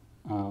தான்.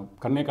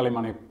 கண்ணே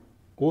கலைமானை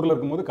ஊரில்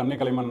இருக்கும்போது கண்ணே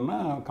கலைமான்னா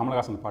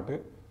கமலஹாசன் பாட்டு,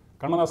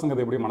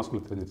 கண்ணதாசங்கிறது எப்படியும்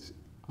மனசுக்குள்ளே தெரிஞ்சிச்சு.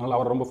 அதனால்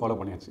அவரை ரொம்ப ஃபாலோ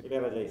பண்ணியாச்சு.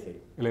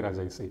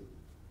 இளையராஜா இசை.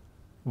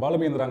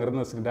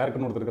 பாலுமகேந்திராங்கிறது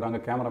டேரக்டர்னு ஒருத்தர்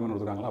இருக்கிறாங்க, கேமராமேன்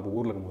ஒருத்தருக்காங்களா, அப்போ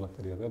ஊரில் இருக்கும்போது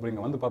தெரியாது. அப்போ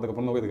இங்கே வந்து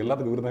பார்த்துக்கப்புறம் இதுக்கு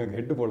எல்லாத்துக்கும் விருதாக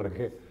ஹெட்டு போல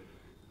இருக்கு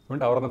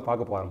அப்படின்ட்டு அவரை தான்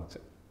பார்க்க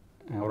ஆரம்பித்தேன்.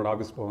 அவரோட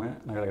ஆஃபீஸ் போவேன்,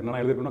 நான் என்னென்ன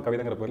எழுதிருக்கணும்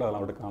கவிதைங்கிற பேரில்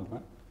அதெல்லாம் அவர்கிட்ட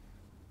காமிப்பேன்.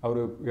 அவர்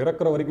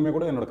இறக்குற வரைக்குமே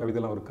கூட என்னோட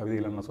கவிதையெல்லாம் ஒரு கவிதை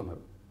இல்லைன்னு சொன்னார்.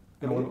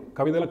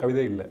 கவிதையெல்லாம்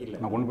கவிதை இல்லை,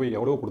 நான் கொண்டு போய்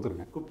எவ்வளோ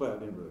கொடுத்துருக்கேன்.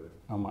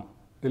 ஆமாம்,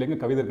 இதில் எங்கே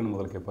கவிதை இருக்குன்னு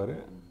முதல்ல கேட்பார்.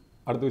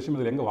 அடுத்த விஷயம்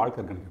இதில் எங்கே வாழ்க்கை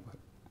இருக்குன்னு கேட்பார்.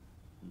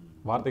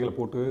 வார்த்தைகளை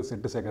போட்டு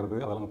செட்டு சேர்க்கறது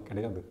அதெல்லாம்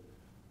கிடையாது.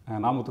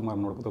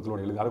 நாமுத்துக்குமாரனோட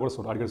புத்தகத்தோட எழுதி அதை கூட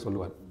அடிக்கடி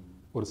சொல்லுவார்.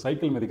 ஒரு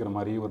சைக்கிள் மிதிக்கிற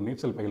மாதிரி, ஒரு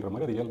நீச்சல் பயில்ற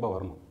மாதிரி அது இயல்பாக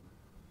வரணும்.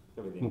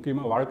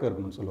 முக்கியமாக வாழ்க்கை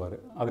இருக்கணும்னு சொல்லுவார்.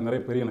 அது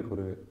நிறைய பெரிய எனக்கு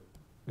ஒரு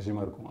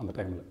விஷயமா இருக்கும் அந்த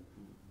டைமில்.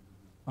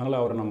 அதனால்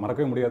அவரை நான்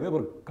மறக்கவே முடியாது.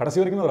 அவர் கடைசி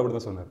வரைக்கும் அவர் அப்படி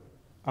தான் சொன்னார்.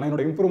 ஆனால்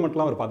என்னோட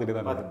இம்ப்ரூவ்மெண்ட்லாம் அவர் பார்த்துட்டு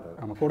தான் இருந்தார்.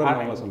 நம்ம கூட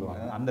நல்லா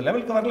சொல்லுவாங்க, அந்த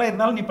லெவலுக்கு வரல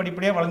இருந்தாலும் நீ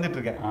படிப்படியாக வளர்ந்துட்டு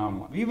இருக்க.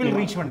 ஆமாம், we will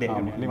reach one day.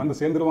 நீ வந்து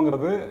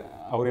சேர்ந்துருவாங்கிறது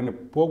அவர் என்னை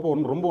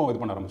போகணும்னு ரொம்ப இது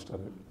பண்ண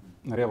ஆரம்பிச்சிட்டாரு.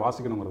 நிறைய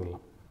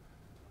வாசிக்கணுங்கிறதுலாம்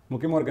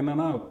முக்கியமாக இருக்குது.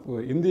 என்னென்னா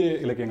இந்திய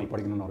இலக்கியங்கள்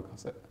படிக்கணும்னு ஒரு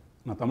ஆசை.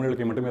 நான் தமிழ்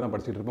இலக்கியம் மட்டுமே தான்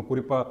படிச்சுட்டு இருப்பேன்.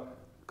 குறிப்பாக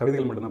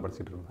கவிதைகள் மட்டும்தான்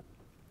படிச்சுட்டு இருப்பேன்.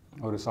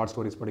 அவர் ஷார்ட்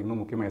ஸ்டோரிஸ்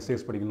படிக்கணும், முக்கியமாக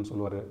எஸ்ஏஸ் படிக்கணும்னு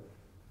சொல்லுவார்,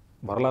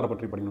 வரலாறு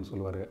பற்றி படிக்கணும்னு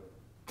சொல்லுவார்.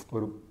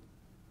 ஒரு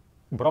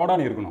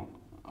ப்ராடாக இருக்கணும்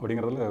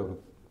அப்படிங்கிறதுல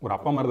ஒரு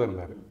அப்பா மாதிரி தான்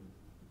இருந்தார்.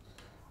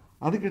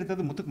 அதுக்கு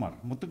அடுத்தது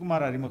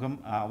முத்துக்குமார் அறிமுகம்.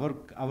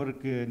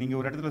 அவருக்கு நீங்கள்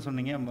ஒரு இடத்துல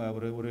சொன்னீங்க,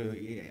 ஒரு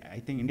ஐ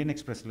திங்க் இந்தியன்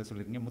எக்ஸ்பிரஸில்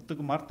சொல்லியிருக்கீங்க,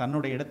 முத்துக்குமார்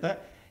தன்னுடைய இடத்த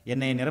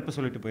என்னை நிரப்ப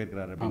சொல்லிட்டு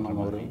போயிருக்கிறாரு அப்படின்னு.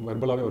 அவர்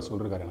வெர்பலாகவே அவர்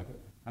சொல்லியிருக்காரு எனக்கு.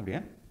 அப்படியா?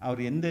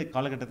 அவர் எந்த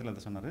காலகட்டத்தில்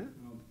அதை சொன்னார்?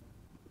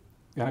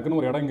 எனக்குன்னு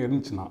ஒரு இடம் இங்கே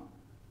இருந்துச்சுன்னா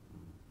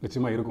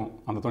நிச்சயமாக இருக்கும்,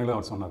 அந்த துணையில்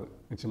அவர் சொன்னார்.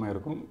 நிச்சயமாக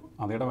இருக்கும்.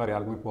 அந்த இடம் வேறு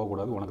யாருக்குமே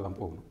போகக்கூடாது, உனக்கு தான்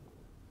போகணும்.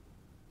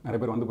 நிறைய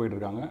பேர் வந்து போயிட்டு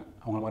இருக்காங்க,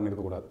 அவங்க மாதிரி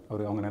இருக்கக்கூடாது.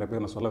 அவங்க நிறைய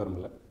பேர் நான் சொல்ல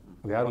விரும்பல,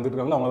 அது யார் வந்துட்டு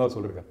இருக்காங்களோ அவங்க தான்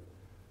சொல்லியிருக்காரு.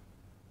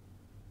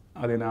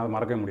 அது நான்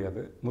மறக்கவே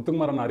முடியாது.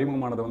 முத்துக்குமாரன்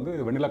அறிமுகமானது வந்து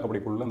வெண்ணிலா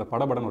கபடிக்குள்ள அந்த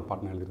படபடன்னு ஒரு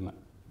பாட்டு நான் எழுதியிருந்தேன்.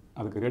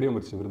 அதுக்கு ரேடியோ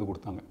மிர்ச்சி விருது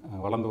கொடுத்தாங்க,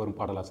 வளர்ந்து வரும்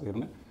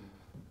பாடலாசிரியர்னு.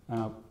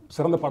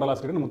 சிறந்த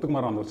பாடலாசிரியர்னு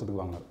முத்துக்குமாரன் அந்த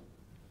வருஷத்துக்கு வாங்கினார்.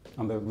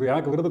 அந்த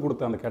எனக்கு விருது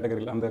கொடுத்த அந்த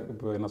கேட்டகரியில், அந்த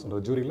இப்போ என்ன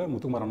சொல்கிறது, ஜூரியில்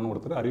முத்துக்குமாரன்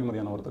ஒருத்தர்,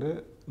 அறிவுமதியான ஒருத்தர்,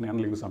 ஞான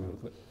லிங்குசாமி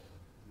ஒருத்தர்.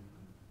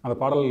 அந்த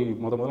பாடல்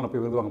முதல்ல நான்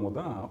போய் விருது வாங்கும் போது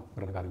தான்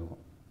எனக்கு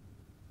அறிமுகம்.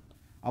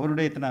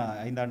 அவருடைய எத்தனை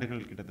 5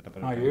 ஆண்டுகள்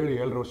கிட்டத்தட்ட?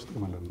 7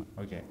 வருஷத்துக்கு மேலே இருந்தேன்.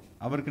 ஓகே.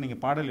 அவருக்கு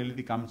நீங்கள் பாடல்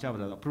எழுதி காமிச்சு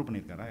அவர் அதை அப்ரூவ்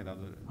பண்ணியிருக்காரா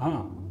ஏதாவது?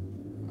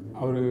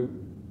 அவர்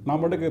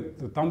நான் பாட்டுக்கு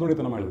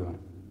தாந்தோடித்தனமாக எழுதுவேன்.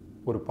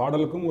 ஒரு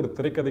பாடலுக்கும் ஒரு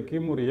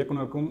திரைக்கதைக்கும் ஒரு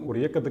இயக்குனருக்கும் ஒரு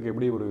இயக்கத்துக்கு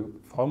எப்படி ஒரு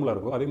ஃபார்முலா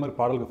இருக்கோ அதே மாதிரி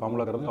பாடலுக்கு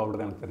ஃபார்முலா இருக்கிறது அவரோட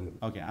தான் எனக்கு தெரிஞ்சது.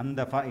 ஓகே.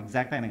 அந்த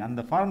எக்ஸாக்டாக எனக்கு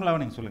அந்த ஃபார்முலாவை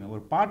நீங்கள் சொல்லுங்கள்.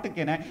 ஒரு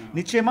பாட்டுக்கு என்ன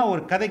நிச்சயமாக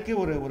ஒரு கதைக்கு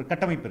ஒரு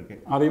கட்டமைப்பு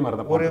இருக்குது. அதே மாதிரி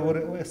தான்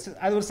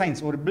அது ஒரு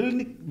சயின்ஸ். ஒரு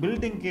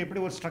பில்டிங்க்கு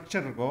எப்படி ஒரு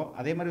ஸ்ட்ரக்சர் இருக்கோ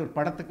அதே மாதிரி ஒரு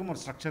படத்துக்கும்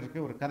ஒரு ஸ்ட்ரக்சர்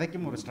இருக்குது, ஒரு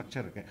கதைக்கும் ஒரு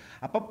ஸ்ட்ரக்சர் இருக்குது.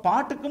 அப்போ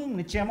பாட்டுக்கும்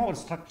நிச்சயமாக ஒரு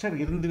ஸ்ட்ரக்சர்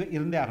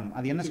இருந்தே ஆகணும்.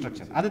 அது என்ன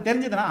ஸ்ட்ரக்சர் அது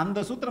தெரிஞ்சதுன்னா,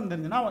 அந்த சூத்திரம்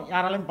தெரிஞ்சுன்னா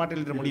யாராலையும்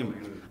பாட்டு எழுத முடியும்.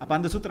 அப்போ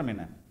அந்த சூத்திரம்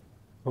என்ன?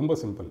 ரொம்ப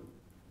சிம்பிள்.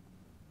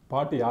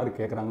 பாட்டு யார்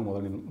கேட்குறாங்க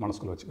முதல்ல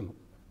மனசுக்குள்ள வச்சுக்கணும்.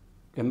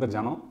 எந்த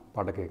ஜனம்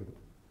பாட்டை கேட்குது,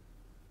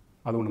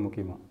 அது ஒன்று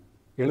முக்கியமாக.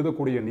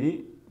 எழுதக்கூடிய நீ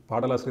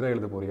பாடலாசிரியராக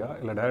எழுத போறியா,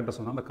 இல்லை டைரக்டர்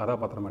சொன்னால் அந்த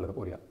கதாபாத்திரமாக எழுத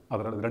போறியா,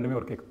 அதில் ரெண்டுமே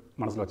ஒரு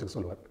மனசில் வச்சுக்க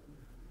சொல்லுவார்.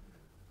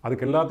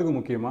 அதுக்கு எல்லாத்துக்கும்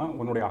முக்கியமாக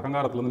உன்னுடைய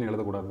அகங்காரத்துலேருந்து நீ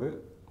எழுதக்கூடாது,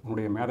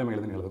 உன்னுடைய மேதமை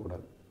எழுதுன்னு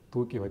எழுதக்கூடாது.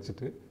 தூக்கி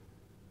வச்சுட்டு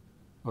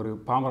ஒரு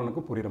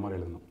பாமரனுக்கு புரிகிற மாதிரி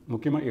எழுதணும்.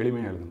 முக்கியமாக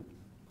எளிமையாக எழுதணும்.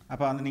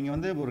 அப்போ அந்த நீங்கள்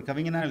வந்து ஒரு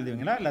கவிஞனாக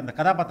எழுதுவீங்களா இல்லை அந்த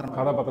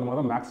கதாபாத்திரமாக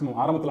தான் மேக்ஸிமம்.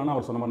 ஆரம்பத்தில்னா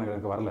அவர் சொன்ன மாதிரி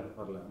எனக்கு வரல,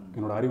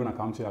 என்னோட அறிவை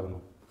நான் காமிச்சே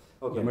ஆகணும்.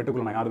 ஓகே,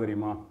 மெட்டுக்குள்ள நான் யார்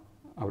தெரியுமா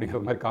அப்படிங்கிற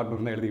மாதிரி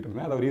கார்ட்டூன்லாம் எழுதிட்டு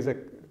இருந்தேன். அதை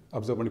ரீசெக்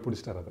அப்சர்வ் பண்ணி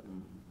பிடிச்சிட்டார். அதை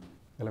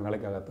எல்லாம்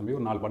வேலைக்காக தம்பி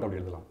ஒரு 4 பாட்டு அப்படி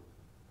எழுதலாம்.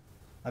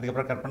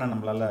 அதுக்கப்புறம் கற்பனை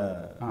நம்மளால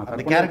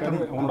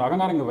உன்னோட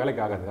அகங்காரம் இங்கே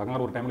வேலைக்கு ஆகாது.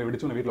 அகங்காரம் ஒரு டைமில்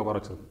வெடிச்சு உன்னை வீட்டில் உட்கார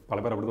வச்சிருக்கு. பல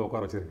பேர் அப்படி தான்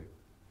உட்கார வச்சிருக்கு.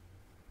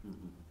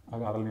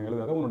 அதில் நீ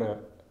எழுதாத உன்னோட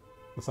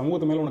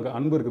சமூகத்து மேலே உனக்கு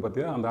அன்பு இருக்குது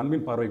பார்த்தியா, அந்த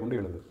அன்பின் பார்வை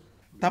கொண்டு எழுது.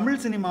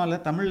 தமிழ்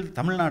சினிமாவில்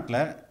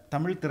தமிழ்நாட்டில்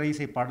தமிழ்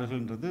திரையிசை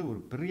பாடல்கள்ன்றது ஒரு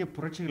பெரிய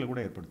புரட்சிகளை கூட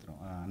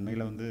ஏற்படுத்துகிறோம்.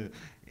 அண்மையில் வந்து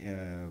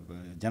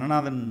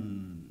ஜனநாதன்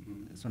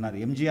சொன்னார்,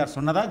 எம்ஜிஆர்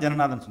சொன்னதா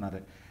ஜனநாதன் சொன்னார்,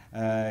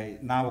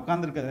 நான்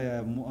உட்காந்துருக்க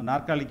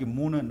நாற்காலிக்கு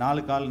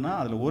 4 கால்னா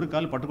அதில் ஒரு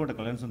கால் பட்டுக்கோட்டை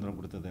கல்யாண சுந்தரம்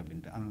கொடுத்தது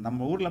அப்படின்ட்டு. அந்த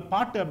நம்ம ஊரில்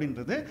பாட்டு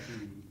அப்படின்றது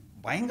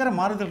பயங்கர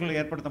மாறுதல்களை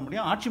ஏற்படுத்த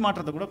முடியும், ஆட்சி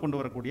மாற்றத்தை கூட கொண்டு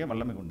வரக்கூடிய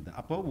வல்லமை கொண்டது.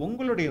 அப்போ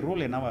உங்களுடைய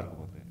ரோல் என்னவாக இருக்க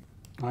போகுது?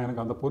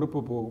 எனக்கு அந்த பொறுப்பு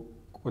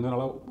கொஞ்ச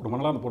நாளாக ரொம்ப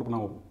நாளாக அந்த பொறுப்பு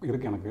நான்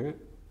இருக்குது. எனக்கு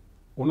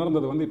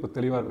உணர்ந்தது வந்து இப்போ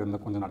தெளிவாக இருந்த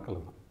கொஞ்ச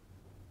நாட்கள் தான்.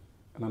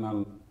 ஏன்னா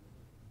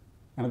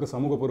எனக்கு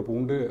சமூக பொறுப்பு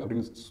உண்டு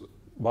அப்படின்னு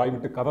வாய்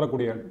விட்டு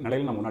கதறக்கூடிய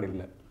நிலையில் நான் முன்னாடி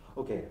இல்லை.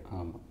 ஓகே.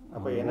 ஆமாம்.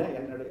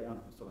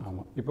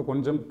 இப்போ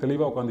கொஞ்சம்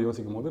தெளிவாக உட்காந்து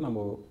யோசிக்கும் போது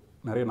நம்ம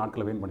நிறைய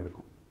நாட்களை வீண்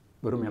பண்ணியிருக்கோம்.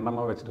 வெறும்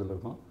எண்ணமாக வச்சுட்டு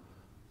இருந்திருக்கோம்.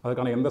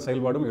 அதுக்கான எந்த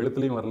செயல்பாடும்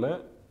எழுத்துலையும் வரல,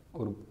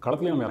 ஒரு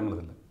களத்துலையும் நம்ம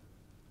இறங்கினதில்லை.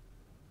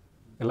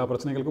 எல்லா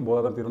பிரச்சனைகளுக்கும்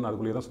போதாதான் தீர்வு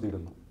அதுக்குள்ளேயே தான் சுற்றிட்டு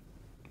இருந்தோம்.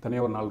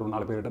 தனியாக ஒரு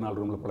 4 பேர்கிட்ட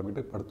 4 ரூமில்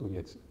புலம்பிட்டு படுத்து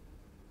தூங்கியாச்சு.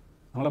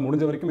 அதனால்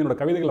முடிஞ்ச வரைக்கும்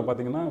என்னோடய கவிதைகளை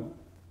பார்த்தீங்கன்னா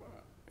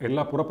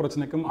எல்லா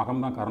புறப்பிரச்சனைக்கும்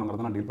அகம் தான்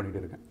காரணங்கிறத நான் டீல்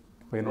பண்ணிகிட்டு இருக்கேன்.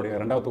 இப்போ என்னுடைய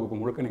 2வது தொகுப்பு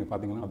முழுக்க நீங்கள்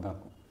பார்த்தீங்கன்னா அதுதான்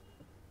இருக்கும்.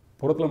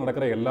 புறத்தில்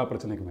நடக்கிற எல்லா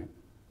பிரச்சனைக்குமே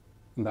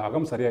இந்த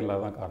அகம் சரியாக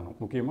இல்லாதான் காரணம்.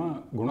 முக்கியமாக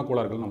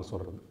குணக்கோளாறுகள் நம்ம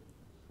சொல்கிறது,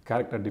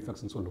 கேரக்டர்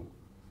டிஃபெக்ட்ஸ்னு சொல்லுவோம்.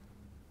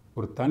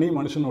 ஒரு தனி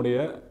மனுஷனுடைய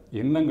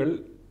எண்ணங்கள்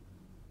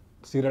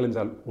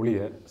சீரழிஞ்சால்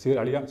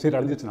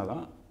சீரழிஞ்சிச்சுனா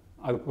தான்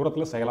அது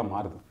புறத்தில் செயலாக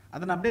மாறுது.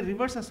 அதை நான் அப்படியே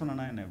ரிவர்ஸாக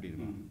சொன்னேன்னா என்ன எப்படி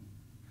இருக்கும்?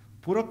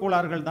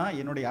 புறக்கோளாறுகள் தான்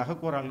என்னுடைய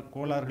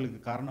கோளாறுகளுக்கு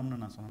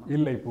காரணம்னு நான் சொன்னேன்.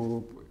 இல்லை, இப்போது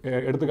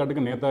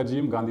எடுத்துக்காட்டுக்கு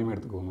நேதாஜியும் காந்தியும்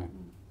எடுத்துக்கோங்க.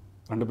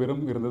 2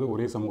 பேரும் இருந்தது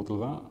ஒரே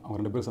சமூகத்தில் தான். அவங்க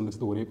 2 பேரும்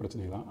சந்திச்சது ஒரே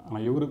பிரச்சனை தான்.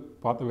 ஆனால் இவர்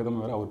பார்த்த விதம்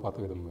வேறு, அவர்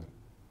பார்த்த விதம் வேறு.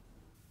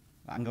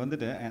 அங்கே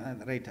வந்துட்டு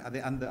ரைட். அது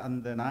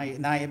அந்த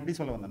நான் எப்படி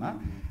சொல்ல வந்தேன்னா,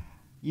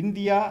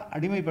 இந்தியா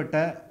அடிமைப்பட்ட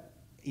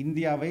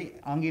இந்தியாவை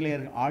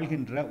ஆங்கிலேயர்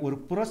ஆள்கின்ற ஒரு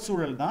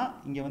புறச்சூழல் தான்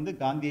இங்கே வந்து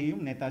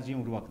காந்தியையும்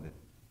நேதாஜியும் உருவாக்குது.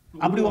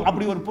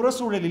 அப்படி ஒரு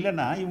புறச்சூழல்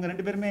இல்லைன்னா இவங்க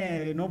 2 பேருமே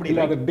நோபடி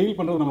இல்லை. அதை டீல்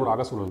பண்ணுறது நம்மளோட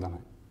அகசூழல் தானே.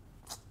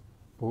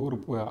 இப்போது ஒரு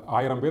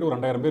 1000 பேர் ஒரு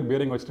 2000 பேர்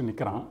பேரிங் வச்சுட்டு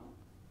நிற்கிறான்.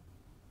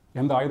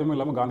 எந்த ஆயுதமும்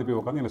இல்லாமல் காந்தி போய்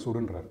உட்காந்து என்னை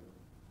சுடுன்றார்.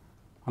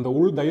 அந்த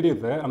உள்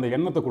தைரியத்தை, அந்த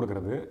எண்ணத்தை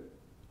கொடுக்கறது,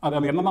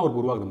 அந்த எண்ணம் தான்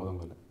அவருக்கு உருவாகுது.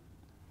 முதல்ல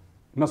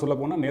என்ன சொல்ல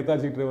போனால்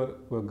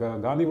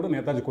காந்தி விட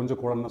நேதாஜி கொஞ்சம்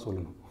கோலன்னு தான்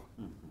சொல்லணும்.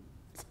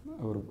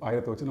 ஒரு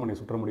ஆயுதத்தை வச்சு உன்னை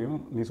சுற்ற முடியும்,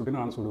 நீ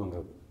சுட்டினா நான்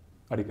சுடுவாங்க.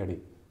 அடிக்கடி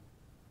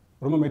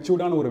ரொம்ப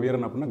மெச்சூர்டான ஒரு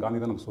வீரன் அப்படின்னா காந்தி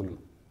தான் நம்ம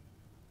சொல்லணும்.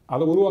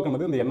 அதை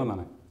உருவாக்குனது அந்த எண்ணம்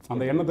தானே.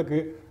 அந்த எண்ணத்துக்கு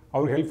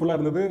அவர் ஹெல்ப்ஃபுல்லாக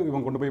இருந்தது.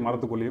 இவங்க கொண்டு போய்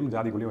மரத்துக்குள்ளேயும்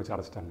ஜாதிக்குள்ளேயும் வச்சு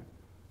அடைச்சிட்டாங்க.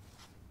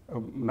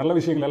 நல்ல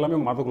விஷயங்கள் எல்லாமே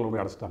மரத்துக்குள்ளே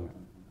போய் அடைச்சிட்டாங்க.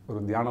 ஒரு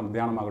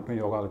தியானமாகட்டும்,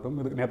 யோகா ஆகட்டும்,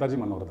 இது நேதாஜி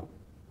மன்னவர் தான்.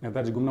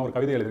 நேதாஜி கும்னா ஒரு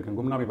கவிதை எழுதியிருக்கேன்,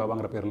 கும்னாமி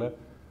பாபாங்கிற பேரில்.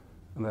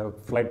 அந்த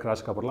ஃப்ளைட்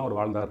கிராஷ்க்கு அப்புறம்லாம் அவர்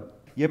வாழ்ந்தார்.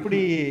 எப்படி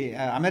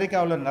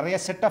அமெரிக்காவில் நிறைய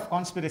செட் ஆஃப்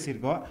கான்ஸ்பிரசி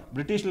இருக்கோ,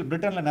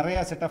 பிரிட்டனில் நிறைய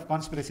செட் ஆஃப்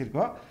கான்ஸ்பிரசி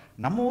இருக்கோ,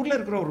 நம்ம ஊரில்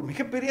இருக்கிற ஒரு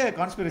மிகப்பெரிய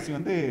கான்ஸ்பிரசி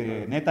வந்து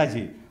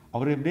நேதாஜி.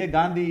 அவர் எப்படியே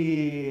காந்தி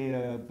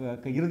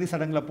இறுதி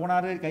சடங்கில்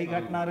போனார், கை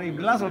காட்டினார்,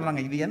 இப்படிலாம்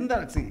சொல்கிறாங்க. இது எந்த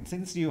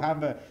since you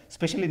have a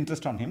special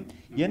interest on him,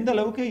 எந்த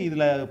அளவுக்கு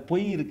இதில்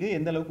பொய் இருக்குது,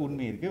 எந்த அளவுக்கு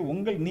உண்மை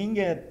இருக்குது,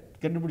 நீங்கள்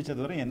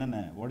கண்டுபிடிச்சது வரை என்னென்ன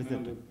வாட் இஸ்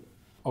தட்?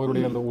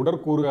 அவருடைய அந்த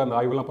உடற்கூறு அந்த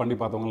ஆய்வெல்லாம் பண்ணி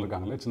பார்த்தவங்களும்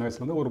இருக்காங்களே, சின்ன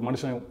வயசுலேருந்து ஒரு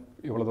மனுஷன்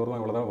இவ்வளோ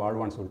தூரம்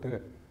வாழ்வான்னு சொல்லிட்டு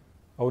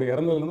அவர்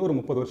இறந்ததுலேருந்து ஒரு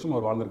 30 வருஷம்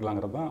அவர்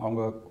வாழ்ந்துருக்கலாங்கிறது தான்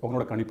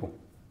அவங்களோட கணிப்பும்.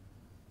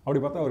 அப்படி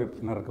பார்த்தா அவர்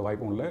இன்னும் இருக்க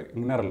வாய்ப்பும் இல்லை,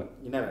 இன்னும் இல்லை.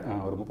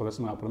 ஒரு 30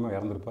 வருஷம் அப்புறமே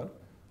இறந்துருப்பார்.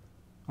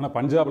 ஆனால்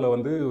பஞ்சாபில்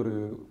வந்து ஒரு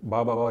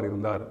பாபாவாக அவர்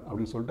இருந்தார்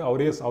அப்படின்னு சொல்லிட்டு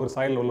அவர்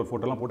சாயலில் உள்ள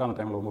ஃபோட்டோலாம் போட்டு அந்த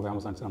டைமில் ரொம்ப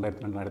ஃபேமஸ் ஆச்சு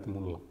 2002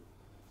 2003.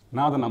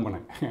 நான் அதை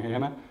நம்பினேன்.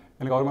 ஏன்னா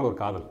எனக்கு அவர் மேலே ஒரு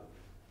காதல்.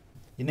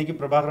 இன்னைக்கு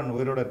பிரபாகரன்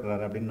உயிரோடு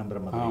இருக்கிறாரு அப்படின்னு நம்புற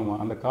மாதிரி. ஆமாம்,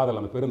 அந்த காதல்,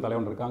 அந்த பெரும்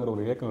தலைவன் இருக்காங்கிற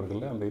ஒரு ஏக்கம்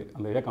இருக்குல்ல,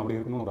 அந்த ஏக்கம் அப்படி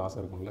இருக்கணும்னு ஒரு ஆசை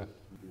இருக்கும்ல.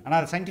 ஆனால்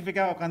அது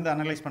சயின்டிஃபிக்காக உட்காந்து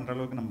அனலைஸ் பண்ணுற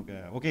அளவுக்கு நமக்கு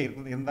ஓகே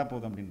இருந்தால்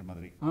போதும் அப்படின்ற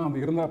மாதிரி.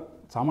 அப்படி இருந்தால்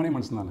சாமானிய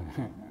மனுஷன் தானே.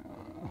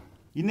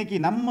 இன்றைக்கி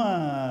நம்ம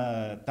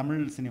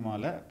தமிழ்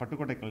சினிமாவில்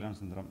பட்டுக்கோட்டை கல்யாண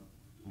சுந்தரம்,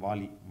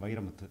 வாலி,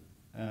 வைரமுத்து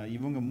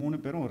இவங்க 3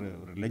 பேரும் ஒரு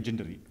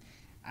லெஜெண்டரி.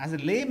 ஆஸ் எ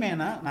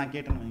லேமேனாக நான்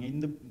கேட்டேன்னு,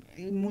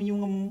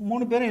 இவங்க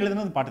 3 பேரும்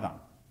எழுதுனது பாட்டு தான்.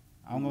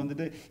 அவங்க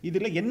வந்துட்டு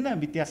இதில் என்ன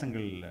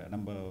வித்தியாசங்கள்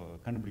நம்ம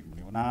கண்டுபிடிக்க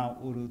முடியும்? நான்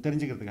ஒரு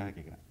தெரிஞ்சுக்கிறதுக்காக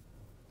கேட்குறேன்.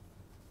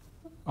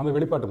 அந்த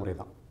வெளிப்பாட்டு முறை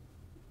தான்.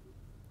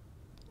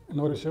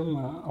 இன்னொரு விஷயம்,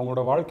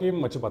 அவங்களோட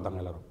வாழ்க்கையும் வச்சு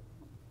பார்த்தாங்க எல்லோரும்.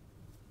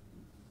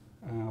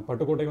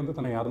 பட்டுக்கோட்டை வந்து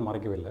தன்னை யாரும்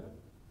மறைக்கவே இல்லை.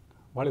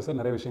 வாலி சார்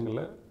நிறைய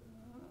விஷயங்களில்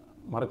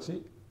மறைச்சி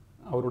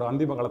அவரோட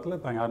அந்திம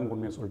காலத்தில் தான் யாருன்னு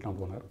உண்மையை சொல்லிட்டு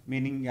போனார்.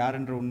 மீனிங்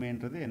யாருன்ற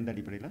உண்மைன்றது எந்த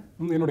அடிப்படையில்?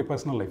 என்னுடைய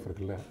பர்சனல் லைஃப்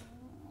இருக்குல்ல,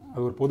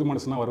 அது ஒரு பொது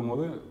மனுஷனாக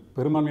வரும்போது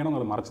பெரும்பான்மையான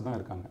அதை மறைச்சி தான்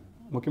இருக்காங்க.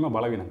 முக்கியமாக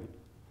பலவீனங்கள்.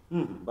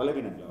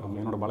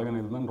 என்னோட பலவீனம்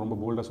இதுதான் ரொம்ப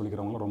போல்டாக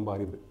சொல்லிக்கிறவங்களும் ரொம்ப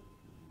அரிது,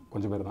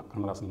 கொஞ்சம் பேர் தான்.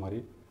 கண்ணதாசன் மாதிரி.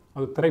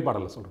 அது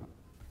திரைப்பாடலில் சொல்கிறேன்.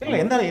 இல்லை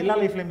எல்லா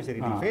லைஃப்லையுமே சரி,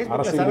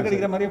 அரசியல்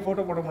அடிக்கிற மாதிரியே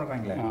ஃபோட்டோ போட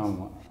மாட்டாங்களே.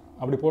 ஆமாம்,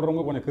 அப்படி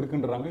போடுறவங்க கொஞ்சம்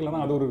கிறுக்குன்றாங்க,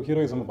 இல்லைனா அது ஒரு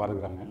ஹீரோயிசமாக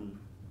பார்க்குறாங்க.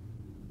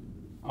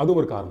 அது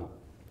ஒரு காரணம்.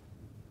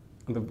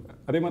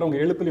 அதே மாதிரி அவங்க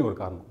எழுத்துலேயும் ஒரு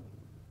காரணம்.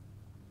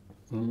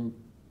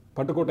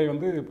 பட்டுக்கோட்டை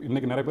வந்து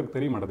இன்றைக்கி நிறைய பேருக்கு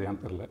தெரிய மாட்டேது,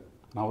 ஏன்னு தெரில.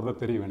 நான் அவர்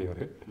தான் தெரிய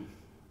வேண்டியவர்.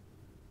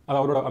 அது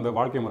அவரோட அந்த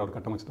வாழ்க்கை முறை அவர்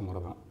கட்டமைச்சிட்ட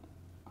முறை தான்.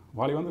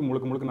 வாலி வந்து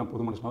முழுக்க நான்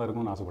புது மனுஷனாக தான்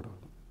இருக்கணும்னு ஆசைப்பட்டார்.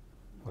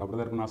 அவர் அப்படி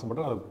தான் இருக்கணும்னு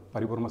ஆசைப்பட்டார். அதை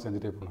பரிபூர்ணமாக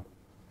செஞ்சுட்டே போனார்.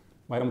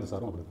 வைரமுத்து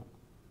சாரும் அப்படி தான்.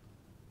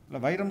 இல்லை,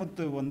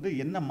 வைரமுத்து வந்து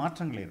என்ன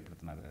மாற்றங்களை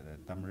ஏற்படுத்தினார்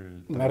தமிழ்?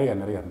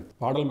 நிறைய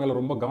பாடல் மேலே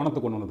ரொம்ப கவனத்தை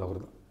கொண்டு வந்தது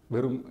அவர் தான்.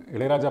 வெறும்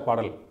இளையராஜா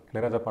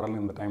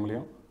பாடல்னு இந்த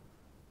டைம்லையும்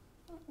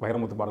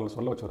வைரமுத்து பாடல்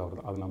சொல்ல வச்சவர் அவர்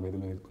தான். அது நம்ம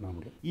எதுவுமே இது பண்ண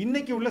முடியும்.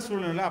 இன்றைக்கி உள்ள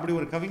சூழ்நிலை அப்படி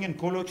ஒரு கவிஞன்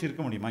கோலோச்சு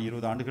இருக்க முடியுமா?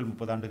 20 ஆண்டுகள்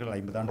 30 ஆண்டுகள்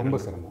 50 ஆண்டுகள்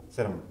ரொம்ப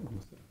சிரமம்.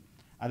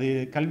 அது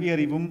கல்வி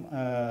அறிவும்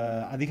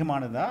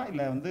அதிகமானதா,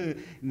 இல்லை வந்து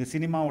இந்த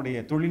சினிமாவுடைய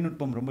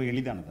தொழில்நுட்பம் ரொம்ப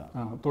எளிதானதா?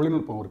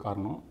 தொழில்நுட்பம் ஒரு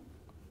காரணம்.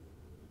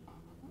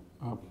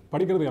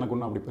 படிக்கிறது எனக்கு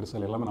ஒன்றும் அப்படி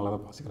பெருசாக எல்லாமே நல்லா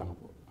தான் வாசிக்கிறாங்க.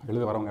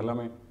 எழுத வரவங்க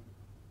எல்லாமே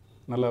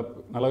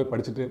நல்லாவே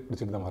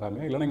படிச்சுட்டு தான் வராங்க.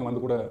 இல்லைன்னா இங்கே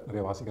வந்து கூட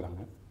நிறைய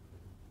வாசிக்கிறாங்க.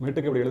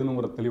 மீட்டுக்கு எப்படி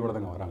எழுதணுங்கிற தெளிவோட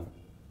தாங்க வராங்க.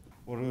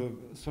 ஒரு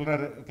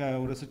சொல்கிறாரு,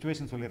 ஒரு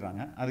சுச்சுவேஷன்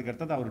சொல்லிடுறாங்க, அதுக்கு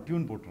அடுத்தது அவர்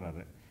டியூன்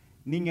போட்டுறாரு.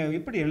 நீங்கள்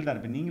எப்படி எழுதாரு?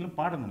 இப்போ நீங்களும்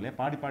பாடணும் இல்லையா?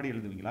 பாடி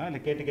எழுதுவீங்களா, இல்லை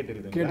கேட்டு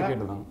எழுதுவீங்களா?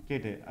 கேட்டு தான்.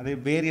 கேட்டு அது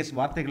வேரியஸ்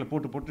வார்த்தைகளை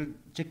போட்டு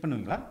செக்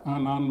பண்ணுவீங்களா?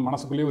 நான்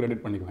மனசுக்குள்ளேயே ஒரு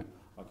எடிட் பண்ணிக்குவேன்.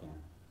 ஓகே,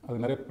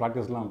 அது நிறைய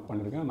ப்ராக்டிஸ்லாம்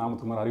பண்ணியிருக்கேன்.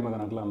 நாமத்துமார்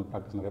அரிமத நாட்டில் அந்த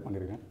ப்ராக்டிஸ் நிறைய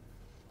பண்ணியிருக்கேன்.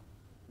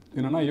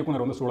 என்னென்னா,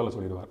 இயக்குனர் வந்து சூழலை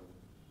சொல்லிடுவார்.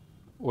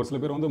 ஒரு சில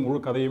பேர் வந்து முழு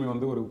கதையுமே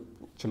வந்து ஒரு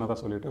சின்னதாக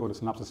சொல்லிவிட்டு, ஒரு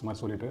சினாப்சிஸ்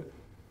மாதிரி சொல்லிவிட்டு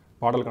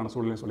பாடலுக்கான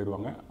சூழலையும்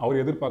சொல்லிடுவாங்க.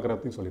 அவர்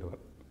எதிர்பார்க்குறதையும்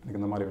சொல்லிடுவார். எனக்கு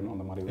இந்த மாதிரி வேணும்,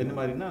 அந்த மாதிரி வேணும். இந்த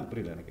மாதிரினா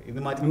புரியல எனக்கு.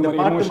 இந்த மாதிரி இந்த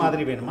பாட்டு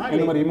மாதிரி வேணுமா,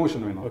 இந்த மாதிரி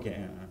இமோஷன் வேணும். ஓகே,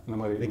 இந்த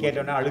மாதிரி இதை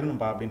கேட்டோன்னா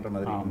அழுகணும்பா அப்படின்ற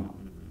மாதிரி.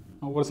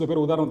 ஒரு சில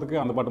பேர் உதாரணத்துக்கு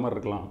அந்த பாட்டு மாதிரி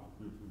இருக்கலாம்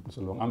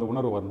சொல்லுவாங்க, அந்த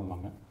உணர்வு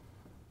வரணுமாங்க.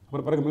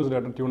 அப்புறம் பிறகு மியூசிக்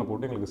டேரக்டர் டியூனை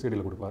போட்டு எங்களுக்கு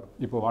சிடியில் கொடுப்பார்.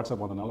 இப்போ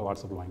வாட்ஸ்அப் வந்ததுனால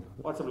வாட்ஸ்அப்பில்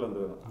வாங்கிக்கலாம். வாட்ஸ்அப்பில்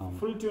வந்து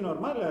ஃபுல் டியூன்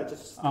வருமா, இல்லை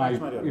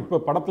ஜஸ்ட்? இப்போ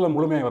படத்தில்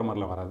முழுமையாக வர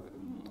மாதிரிலாம் வராது.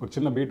 ஒரு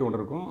சின்ன பீட்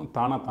ஒன்று இருக்கும்,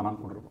 தானான்னு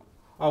கொண்டு இருக்கும்.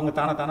 அவங்க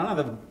தானா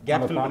அந்த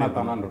கேப்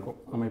தானான்னு இருக்கும்.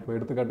 நம்ம இப்போ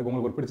எடுத்துக்காட்டுக்கு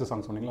உங்களுக்கு ஒரு பிடிச்ச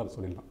சாங் சொன்னீங்களா, அதை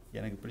சொல்லிடலாம்.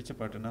 எனக்கு பிடிச்ச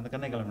பாட்டுன்னா அந்த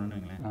கண்ணை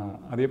கிளம்பணுங்களேன்.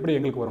 அது எப்படி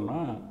எங்களுக்கு வரும்னா,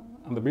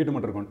 அந்த பீட்டு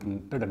மட்டும்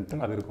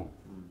இருக்கும், அது இருக்கும்.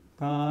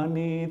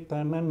 தானே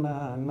தனன்னா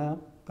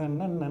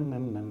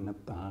தன்ன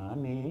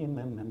தானே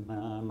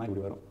நன்னா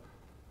இப்படி வரும்.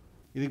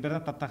 இதுக்கு பேர்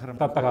தான்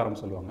தத்தகாரம்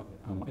சொல்லுவாங்க.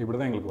 ஆமாம், இப்படி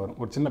தான் எங்களுக்கு வரும்.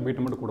 ஒரு சின்ன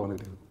பீட்டு மட்டும் கூட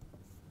வந்துகிட்டே இருக்கும்.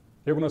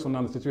 இயக்குனர்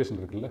சொன்ன அந்த சுச்சுவேஷன்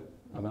இருக்குல்ல,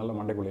 அதனால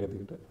மண்டைக்குள்ளே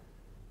ஏற்றிக்கிட்டு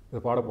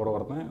இதை பாட போகிற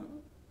ஒருத்தன்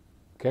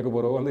கேட்க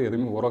போகிறவங்க வந்து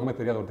எதுவுமே உலகமே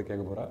தெரியாத ஒருத்தர்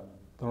கேட்க போகிறா,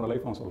 தன்னோட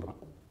லைஃப் அவன் சொல்கிறான்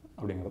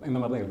அப்படிங்கிறது. இந்த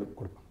மாதிரி தான் எழுதி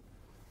கொடுப்போம்.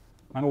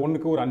 நாங்கள்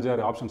ஒன்றுக்கு ஒரு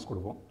 5-6 ஆப்ஷன்ஸ்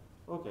கொடுப்போம்.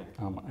 ஓகே,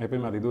 ஆமாம்,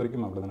 எப்பயுமே அது இது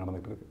வரைக்கும் அப்படி தான்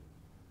நடந்துகிட்டு இருக்கு.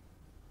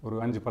 ஒரு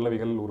 5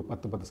 பல்லவிகள், ஒரு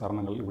 10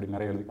 சரணங்கள், இப்படி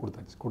நிறைய எழுதி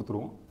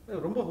கொடுத்துருவோம்.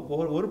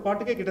 ரொம்ப ஒரு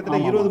பாட்டுக்கே கிட்டத்தட்ட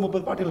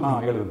 20-30 பாட்டு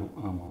எழுதணும்.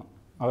 ஆமாம்,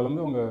 அதில்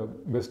வந்து அவங்க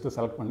பெஸ்ட்டு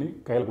செலக்ட் பண்ணி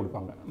கையில்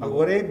கொடுப்பாங்க.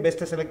 ஒரே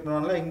பெஸ்ட்டை செலக்ட்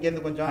பண்ணுவாங்க.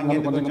 இங்கேருந்து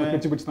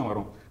கொஞ்சம் பிச்சு தான்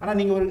வரும். ஆனால்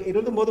நீங்கள் ஒரு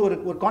எழுதும்போது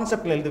ஒரு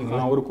கான்செப்டில்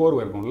எழுதுவீங்க. ஒரு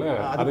கோர்வை இருக்கும்ல,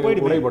 அது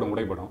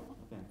உடைப்படும்.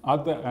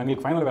 அது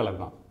எங்களுக்கு ஃபைனல் வேலை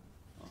தான்.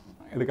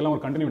 இதுக்கெல்லாம்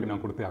ஒரு கண்டினியூட்டி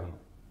நான் கொடுத்தே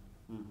ஆகணும்.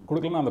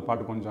 கொடுக்கலன்னா அந்த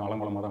பாட்டு கொஞ்சம்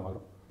அலங்கோலமாக தான்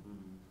வரும்.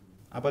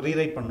 அப்போ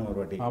ரீரைட் பண்ணுவோம் ஒரு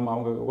வாட்டி. ஆமாம்,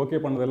 அவங்க ஓகே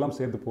பண்ணதெல்லாம்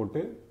சேர்த்து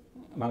போட்டு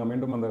நாங்கள்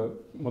மீண்டும் அந்த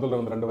முதல்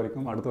ரவுண்ட் 2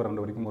 வரைக்கும், அடுத்த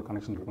 2 வரைக்கும் ஒரு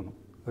கனெக்ஷன் இருக்கணும்.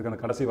 அதுக்கு அந்த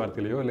கடைசி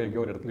வார்த்தையிலையோ இல்லை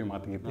எங்கேயோ ஒரு இடத்துலையும்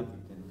மாற்றிக்கிட்டு.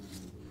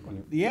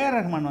 ஏஆர்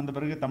ரஹ்மான் வந்த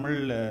பிறகு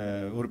தமிழில்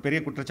ஒரு பெரிய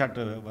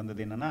குற்றச்சாட்டு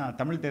வந்தது என்னென்னா,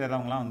 தமிழ்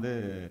தெரியாதவங்களாம் வந்து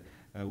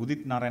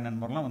உதித்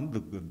நாராயணன் மாதிரிலாம் வந்து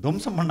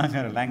துவம்சம்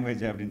பண்ணாங்க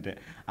லாங்குவேஜ் அப்படின்ட்டு.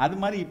 அது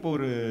மாதிரி இப்போ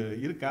ஒரு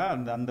இருக்கா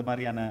அந்த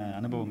மாதிரியான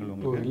அனுபவங்கள்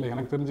உங்களுக்கு? இல்லை,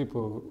 எனக்கு தெரிஞ்சு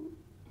இப்போது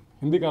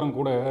ஹிந்திக்காரங்க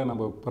கூட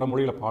நம்ம பிற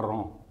மொழியில்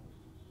பாடுறோம்,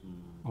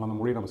 ஆனால் அந்த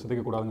மொழியை நம்ம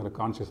சிதைக்கக்கூடாதுங்கிற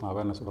கான்ஷியஸ்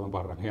அவேர்னஸோட தான்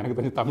பாடுறாங்க. எனக்கு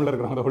தெரிஞ்சு தமிழில்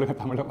இருக்கிறவங்க ஒழுங்காக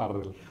தமிழில்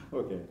பாடுறதில்ல.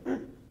 ஓகே.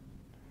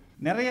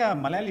 நிறையா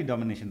மலையாளி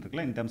டாமினேஷன்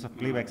இருக்குல்ல இன் டர்ம்ஸ் ஆஃப்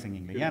ப்ளேபேக்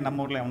சிங்கிங்ல. ஏன்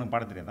நம்ம ஊரில் அவனுக்கு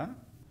பாட தெரியாதா?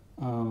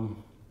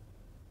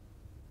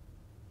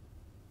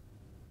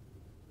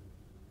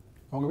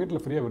 அவங்க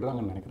வீட்டில் ஃப்ரீயாக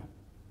விடுறாங்கன்னு நினைக்கிறேன்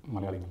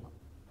மலையாளிகள்லாம்.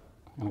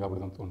 எனக்கு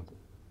அப்படி தான் தோணுது.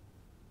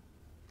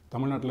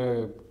 தமிழ்நாட்டில்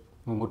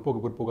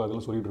முற்போக்கு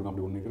அதெல்லாம் சொல்லிகிட்டு இருக்கோம்,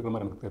 அப்படி ஒன்று இருக்கிற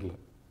மாதிரி எனக்கு தெரியல.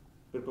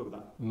 பிற்போக்கு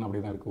தான் இன்னும்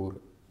அப்படி தான் இருக்குது ஊர்.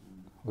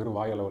 வெறும்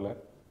வாயளவில்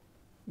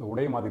இந்த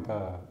உடையை மாற்றிட்டா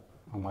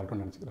அவங்க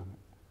மாறிட்டோன்னு நினச்சிக்கிறாங்க.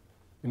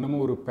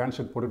 இன்னமும் ஒரு பேண்ட்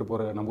ஷர்ட் போட்டுட்டு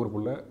போகிற நம்ம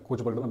ஊருக்குள்ளே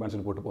கூச்சப்பட்டு தான் பேண்ட்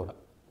ஷர்ட் போட்டு போகிறேன்.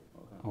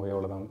 அவள்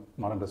எவ்வளோ தான்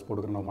மாடர்ன் ட்ரெஸ்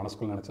போட்டுக்கிறோம் நம்ம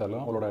மனசுக்குள்ள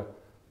நினச்சாலும் அவளோட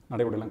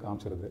நடைமுறையெல்லாம்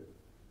காமிச்சிருது.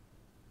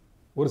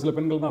 ஒரு சில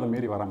பெண்கள் தான் அதை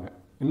மீறி வராங்க.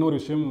 இன்னொரு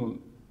விஷயம்,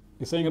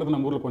 இசைங்கிறது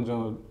நம்ம ஊரில்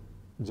கொஞ்சம்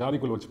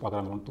ஜாதிக்குள் வச்சு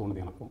பார்க்குறாங்கன்னு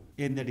தோணுது எனக்கும்.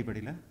 எந்த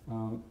அடிப்படையில்?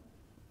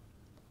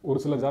 ஒரு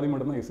சில ஜாதி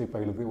மட்டும்தான் இசை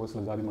பயிலுது, ஒரு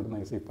சில ஜாதி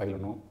மட்டும்தான் இசை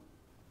பயிலணும்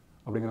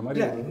அப்படிங்கிற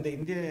மாதிரி. இந்த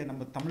இந்திய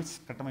நம்ம தமிழ்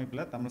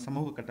கட்டமைப்பில், தமிழ்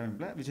சமூக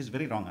கட்டமைப்பில் விச் இஸ்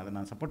வெரி ராங். அதை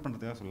நான் சப்போர்ட்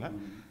பண்ணுறதுக்காக சொல்ல.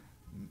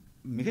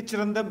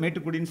 மிகச்சிறந்த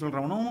மேட்டுக்குடின்னு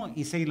சொல்கிறவனும்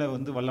இசையில்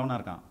வந்து வல்லவனாக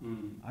இருக்கான்.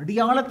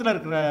 அடியாளத்தில்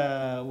இருக்கிற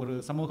ஒரு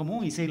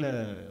சமூகமும் இசையில்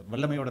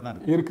வல்லமையோடு தான்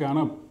இருக்குது.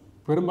 ஆனால்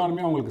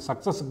பெரும்பான்மையாக அவங்களுக்கு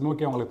சக்ஸஸுக்கு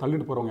நோக்கி அவங்களை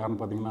தள்ளிட்டு போகிறவங்க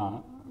யாருன்னு பார்த்தீங்கன்னா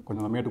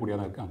கொஞ்சம் மேட்டுக்குடியாக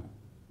தான் இருக்காங்க.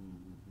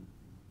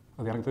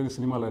 அது எனக்கு தெரிஞ்ச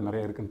சினிமாவில்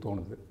நிறைய இருக்குன்னு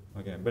தோணுது.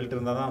 ஓகே, பெல்ட்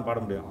இருந்தால் தான் பாட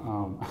முடியும்.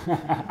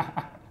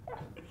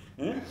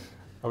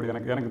 அப்படி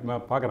எனக்கு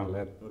நான்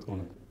பார்க்குறேன்ல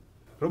தோணுது.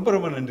 ரொம்ப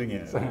ரொம்ப நன்றிங்க.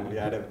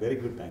 Very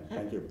good time.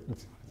 தேங்க்யூ.